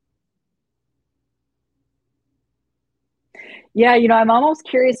 Yeah. Yeah, I'm almost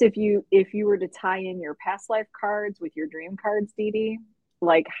curious if you were to tie in your past life cards with your dream cards, Dee Dee,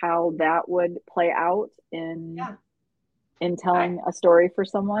 like how that would play out in telling a story for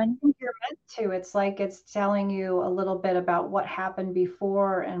someone. I think you're meant to. It's like it's telling you a little bit about what happened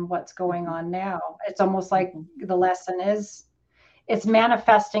before and what's going on now. It's almost like the lesson is it's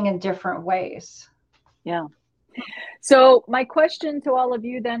manifesting in different ways. Yeah. So my question to all of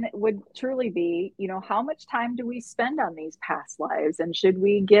you then would truly be, how much time do we spend on these past lives? And should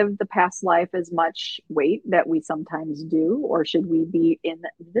we give the past life as much weight that we sometimes do? Or should we be in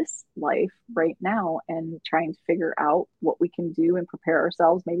this life right now and trying to figure out what we can do and prepare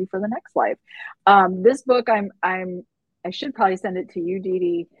ourselves maybe for the next life? This book, I should probably send it to you, Dee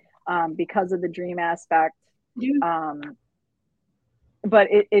Dee, because of the dream aspect. But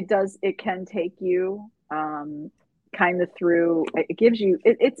it can take you kind of through, it gives you,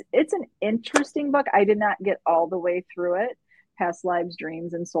 it's an interesting book. I did not get all the way through it. Past lives,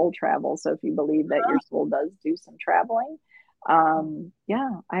 dreams, and soul travel. So if you believe that your soul does do some traveling,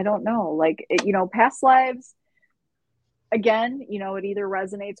 I don't know, like, past lives, again, it either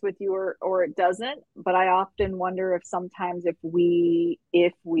resonates with you or it doesn't. But I often wonder if sometimes if we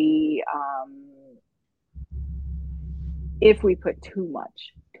put too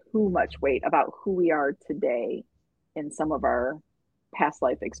much weight about who we are today in some of our past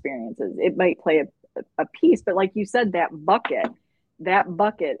life experiences, it might play a piece. But like you said, that bucket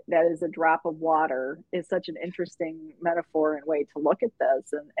that is a drop of water is such an interesting metaphor and way to look at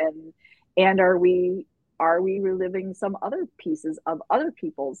this. And are we reliving some other pieces of other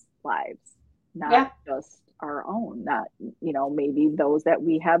people's lives, not just our own, not, maybe those that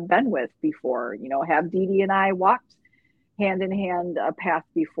we have been with before, have Dee Dee and I walked hand in hand a path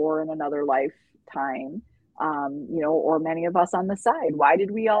before in another lifetime, or many of us on the side. Why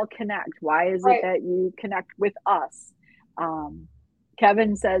did we all connect? Why is it that you connect with us?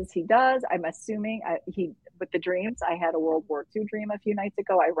 Kevin says he does. I'm assuming with the dreams. I had a World War II dream a few nights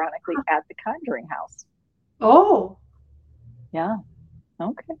ago, ironically, at the Conjuring House. Oh. Yeah.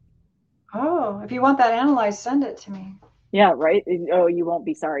 Okay. Oh, if you want that analyzed, send it to me. Yeah, right. Oh, you won't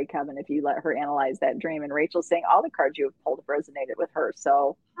be sorry, Kevin, if you let her analyze that dream. And Rachel's saying all the cards you have pulled have resonated with her.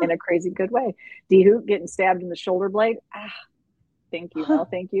 So in a crazy good way. D-Hoot getting stabbed in the shoulder blade. Thank you. No,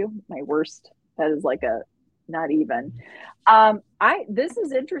 thank you. My worst. That is like a not even. This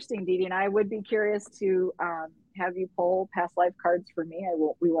is interesting, Dee Dee, and I would be curious to have you pull past life cards for me.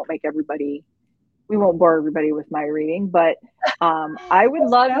 We won't bore everybody with my reading, but I would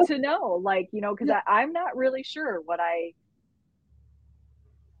love to know, like, because I'm not really sure what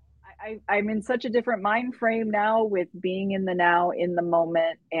I'm in such a different mind frame now with being in the now, in the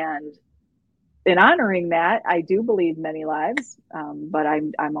moment, and in honoring that. I do believe many lives, but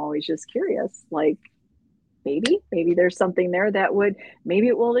I'm always just curious, like, maybe there's something there that maybe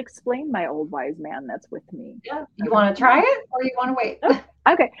it will explain my old wise man that's with me. Yeah. You want to try it or you want to wait?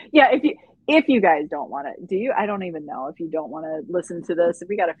 Okay. Yeah. If you guys don't want to, do you? I don't even know if you don't want to listen to this. If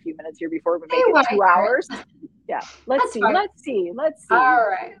we got a few minutes here before we make it 2 hours. Yeah. Let's see. All right.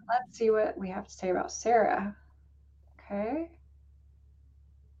 Let's see what we have to say about Sarah. Okay.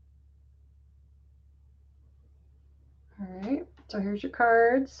 All right. So here's your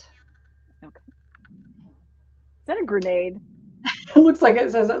cards. Okay. Is that a grenade? It looks like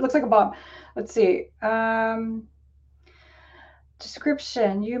it looks like a bomb. Let's see.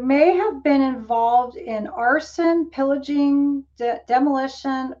 Description. You may have been involved in arson, pillaging,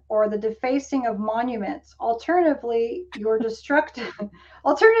 demolition, or the defacing of monuments. Alternatively, your destructive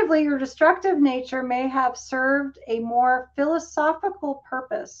nature may have served a more philosophical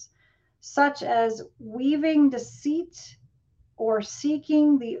purpose, such as weaving deceit or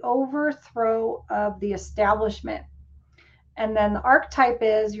seeking the overthrow of the establishment. And then the archetype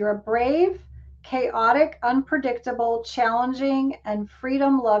is you're a brave, chaotic, unpredictable, challenging, and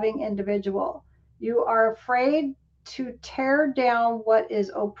freedom-loving individual. You are afraid to tear down what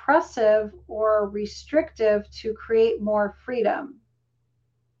is oppressive or restrictive to create more freedom.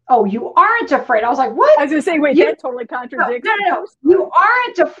 Oh, you aren't afraid. I was like, what? I was going to say, wait, that totally contradicts. No. You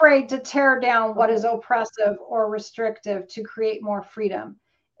aren't afraid to tear down what is oppressive or restrictive to create more freedom.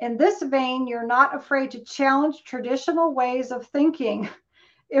 In this vein, you're not afraid to challenge traditional ways of thinking.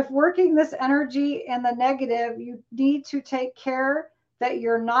 If working this energy in the negative, you need to take care that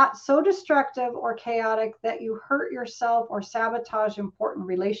you're not so destructive or chaotic that you hurt yourself or sabotage important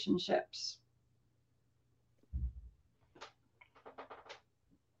relationships.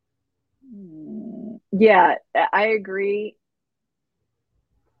 Yeah, I agree,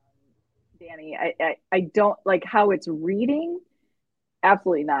 Danny. I don't like how it's reading.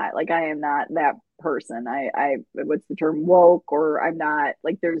 Absolutely not. Like I am not that person. I what's the term, woke, or I'm not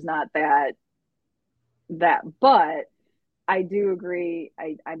like there's not that, but I do agree.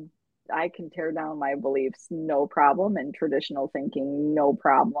 I can tear down my beliefs no problem, and traditional thinking no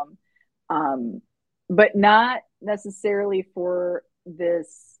problem. Um, but not necessarily for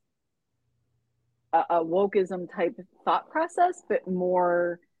this a wokeism type of thought process, but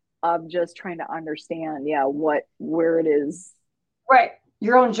more of just trying to understand, yeah, where it is, Right.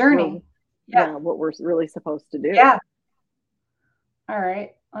 Your own journey. Yeah, what we're really supposed to do. Yeah. All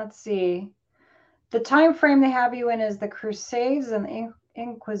right. Let's see. The time frame they have you in is the Crusades and the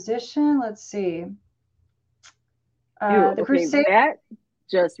Inquisition. Let's see. The Crusades. That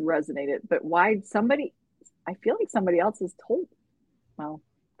just resonated. But why somebody? I feel like somebody else has told. Well,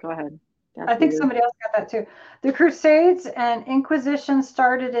 go ahead. I think somebody else got that too. The Crusades and Inquisition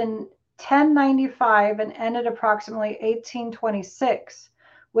started in 1095 and ended approximately 1826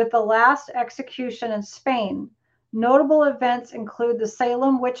 with the last execution in Spain. Notable events include the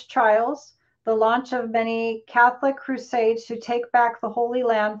Salem witch trials, the launch of many Catholic crusades to take back the Holy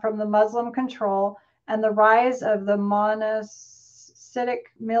Land from the Muslim control, and the rise of the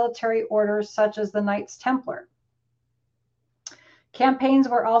monastic military orders such as the Knights Templar. Campaigns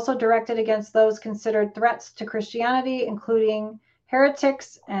were also directed against those considered threats to Christianity, including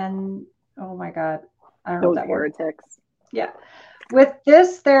heretics and, oh my God, I don't know that heretics. Word. Yeah. With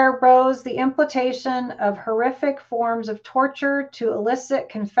this, there arose the implication of horrific forms of torture to elicit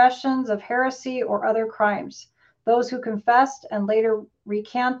confessions of heresy or other crimes. Those who confessed and later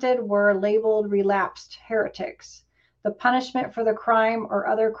recanted were labeled relapsed heretics. The punishment for the crime or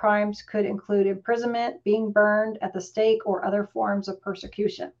other crimes could include imprisonment, being burned at the stake, or other forms of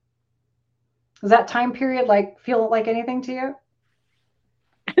persecution. Does that time period feel like anything to you?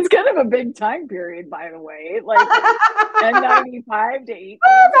 It's kind of a big time period, by the way. Like 1095 to 18.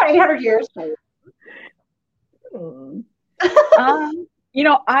 About 800 years. I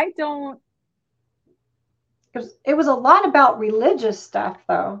don't. It was a lot about religious stuff,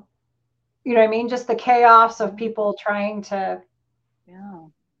 though. You know what I mean? Just the chaos of people trying to,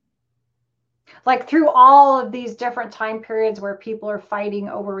 like through all of these different time periods where people are fighting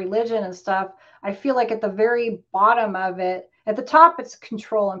over religion and stuff. I feel like at the very bottom of it, at the top, it's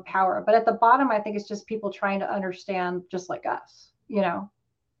control and power. But at the bottom, I think it's just people trying to understand just like us,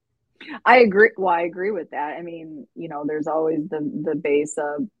 I agree. Well, I agree with that. I mean, there's always the base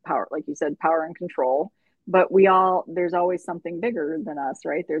of power, like you said, power and control. But there's always something bigger than us,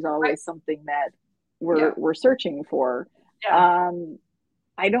 right? There's always something that we're searching for. Yeah.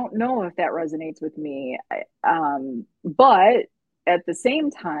 I don't know if that resonates with me. But at the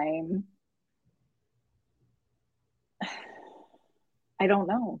same time, I don't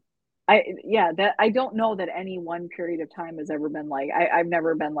know. I don't know that any one period of time has ever been like, I've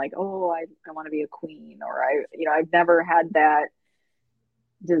never been like, oh, I want to be a queen, or I've never had that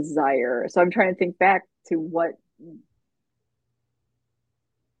desire. So I'm trying to think back to what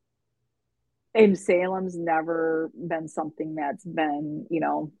in Salem's never been something that's been,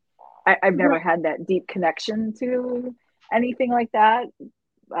 I've never had that deep connection to anything like that.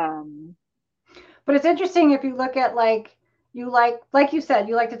 But it's interesting if you look at like you said,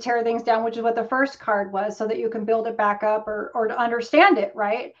 you like to tear things down, which is what the first card was, so that you can build it back up or to understand it,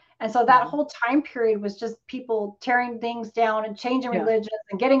 right? And so that whole time period was just people tearing things down and changing religions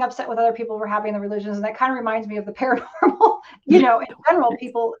and getting upset with other people for having the religions. And that kind of reminds me of the paranormal, in general,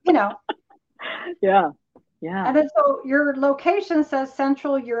 people, Yeah. And then so your location says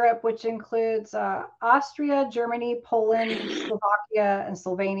Central Europe, which includes Austria, Germany, Poland, Slovakia, and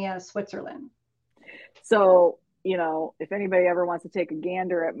Slovenia, Switzerland. So, if anybody ever wants to take a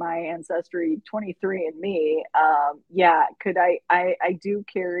gander at my Ancestry 23andMe, I do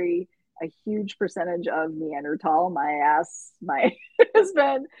carry a huge percentage of Neanderthal. My has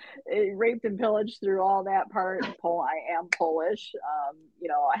been raped and pillaged through all that part. I am Polish. I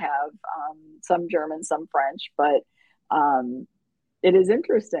have some German, some French, but it is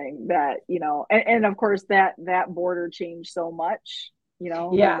interesting that, and of course that border changed so much.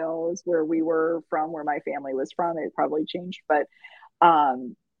 Who knows where we were from, where my family was from. It probably changed, but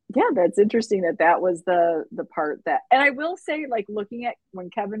that's interesting that was the part that, and I will say, like, looking at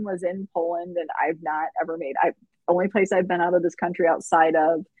when Kevin was in Poland, and I've not ever only place I've been out of this country outside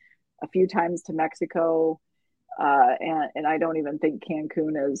of a few times to Mexico, And I don't even think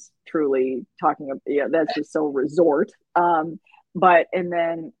Cancun is truly talking about, yeah, that's just so resort. But and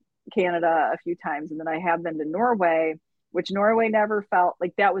then Canada a few times, and then I have been to Norway, which Norway never felt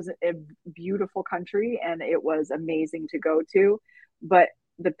like that was a beautiful country and it was amazing to go to. But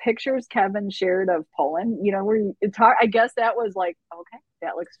the pictures Kevin shared of Poland, you know, where you talk, I guess that was like, okay,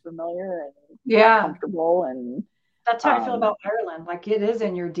 that looks familiar and Yeah. comfortable. And That's how I feel about Ireland. Like it is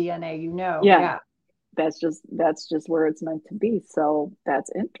in your DNA, you know. yeah, Yeah. that's just where it's meant to be. So that's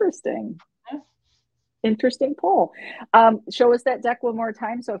interesting. Yeah. Interesting poll. Show us that deck one more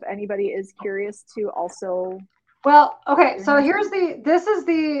time. So if anybody is curious to also. Well, okay, so this is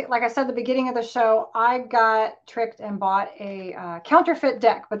the, like I said, the beginning of the show, I got tricked and bought a counterfeit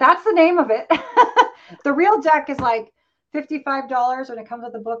deck, but that's the name of it. The real deck is like $55 when it comes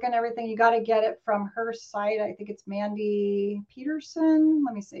with the book and everything. You got to get it from her site. I think it's Mandy Peterson.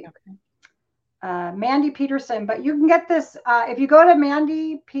 Let me see. Okay. Mandy Peterson, but you can get this if you go to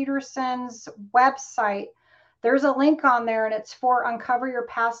Mandy Peterson's website. There's a link on there and it's for Uncover Your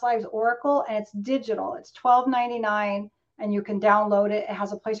Past Lives Oracle and it's digital. It's $12.99 and you can download it. It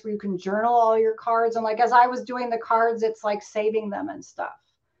has a place where you can journal all your cards. And like as I was doing the cards, it's like saving them and stuff.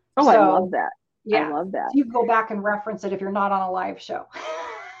 Oh, so, I love that. Yeah. I love that. So you can go back and reference it if you're not on a live show.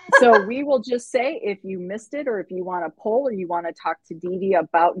 So we will just say if you missed it or if you want a poll or you want to talk to Dee Dee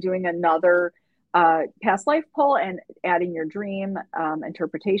about doing another past life poll and adding your dream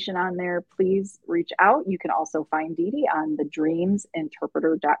interpretation on there, please reach out. You can also find Dee Dee on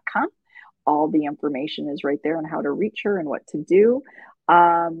thedreamsinterpreter.com. All the information is right there on how to reach her and what to do.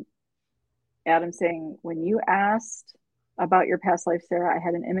 Adam saying, when you asked about your past life, Sarah, I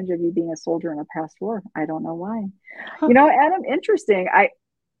had an image of you being a soldier in a past war. I don't know why. You know, Adam, interesting. I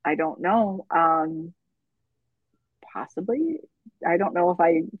don't know. Possibly. I don't know if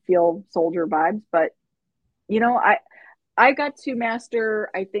I feel soldier vibes, but you know, I got to master,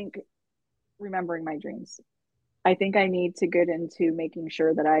 I think, remembering my dreams. I think I need to get into making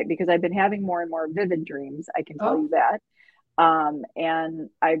sure that because I've been having more and more vivid dreams, I can tell you that. And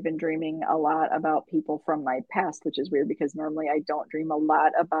I've been dreaming a lot about people from my past, which is weird because normally I don't dream a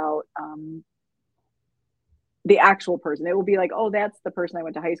lot about the actual person. It will be like, oh, that's the person I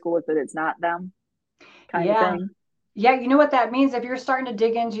went to high school with, but it's not them kind of thing. Yeah, you know what that means? If you're starting to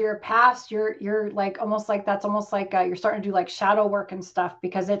dig into your past, you're like almost like that's almost like you're starting to do like shadow work and stuff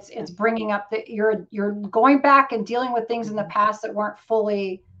because it's bringing up that you're going back and dealing with things in the past that weren't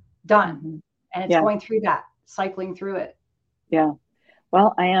fully done, and it's going through that, cycling through it. Yeah.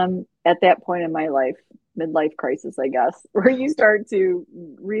 Well, I am at that point in my life, midlife crisis, I guess, where you start to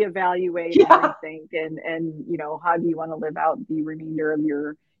reevaluate and rethink and you know, how do you want to live out the remainder of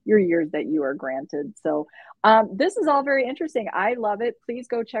your years that you are granted. So this is all very interesting. I love it. Please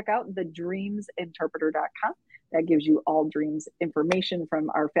go check out thedreamsinterpreter.com. That gives you all dreams information from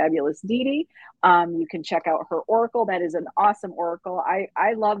our fabulous Dee Dee. You can check out her oracle. That is an awesome oracle.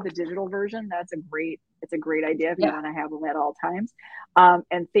 I love the digital version. It's a great idea if you want to have them at all times.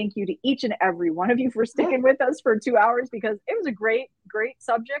 And thank you to each and every one of you for sticking with us for 2 hours because it was a great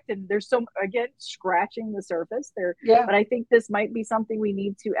subject. And there's again, scratching the surface there. Yeah. But I think this might be something we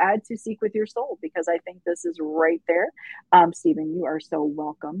need to add to Seek with Your Soul because I think this is right there. Stephen, you are so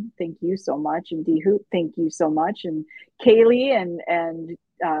welcome. Thank you so much. And Dee Hoot, thank you so much. And Kaylee and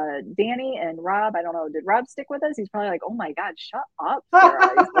Danny and Rob, I don't know, did Rob stick with us? He's probably like, oh my God, shut up,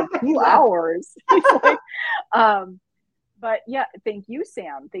 Sarah. It's like 2 hours. He's like, but yeah, thank you,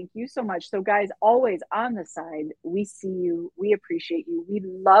 Sam. Thank you so much. So guys, always on the side, we see you. We appreciate you. We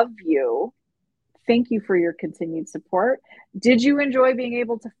love you. Thank you for your continued support. Did you enjoy being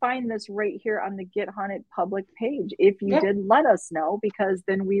able to find this right here on the Get Haunted public page? If you did, let us know because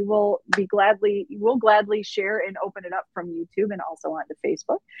then we'll gladly share and open it up from YouTube and also onto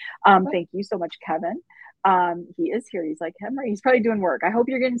Facebook. Thank you so much, Kevin. He is here. He's like, Henry, he's probably doing work. I hope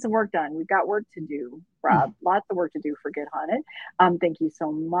you're getting some work done. We've got work to do, Rob. Lots of work to do for Get Haunted. Thank you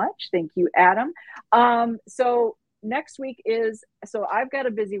so much. Thank you, Adam. So next week so I've got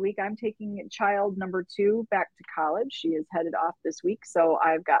a busy week. I'm taking child number 2 back to college. She is headed off this week. So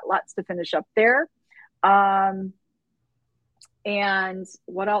I've got lots to finish up there. And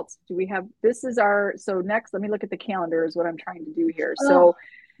what else do we have? So next, let me look at the calendar is what I'm trying to do here. So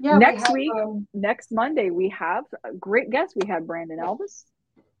next week, next Monday, we have a great guest. We have Brandon Elvis.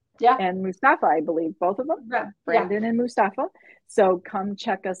 Yeah. And Mustafa, I believe, both of them. Yeah. Brandon and Mustafa. So come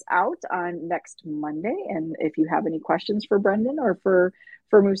check us out on next Monday. And if you have any questions for Brendan or for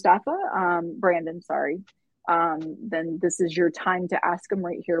Mustafa, Brandon, sorry. then this is your time to ask them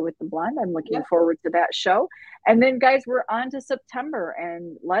right here with the blonde. I'm looking Yep. forward to that show. And then guys, we're on to September,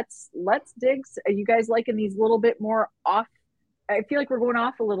 and let's dig. Are you guys liking these little bit more off? I feel like we're going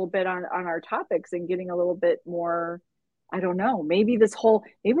off a little bit on our topics and getting a little bit more, I don't know, maybe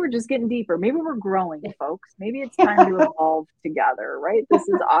maybe we're just getting deeper. Maybe we're growing, folks. Maybe it's time to evolve together, right? This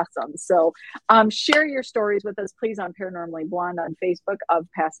is awesome. So share your stories with us, please, on Paranormally Blonde on Facebook of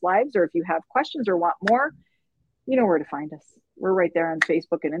past lives, or if you have questions or want more, you know where to find us. We're right there on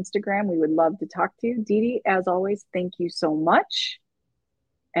Facebook and Instagram. We would love to talk to you. Dee Dee, as always, thank you so much.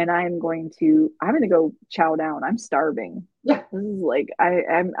 And I'm going to go chow down. I'm starving. Yeah. This is like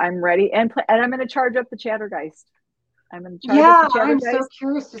I'm ready, and I'm going to charge up the Chattergeist. I'm going to charge up the Chattergeist. I'm so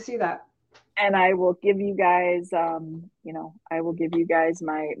curious to see that. And I will give you guys, I will give you guys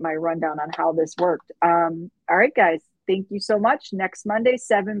my rundown on how this worked. All right, guys. Thank you so much. Next Monday,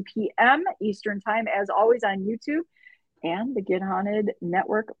 7 p.m. Eastern Time, as always, on YouTube and the Get Haunted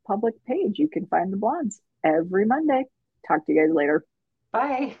Network public page. You can find the blondes every Monday. Talk to you guys later.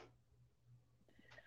 Bye.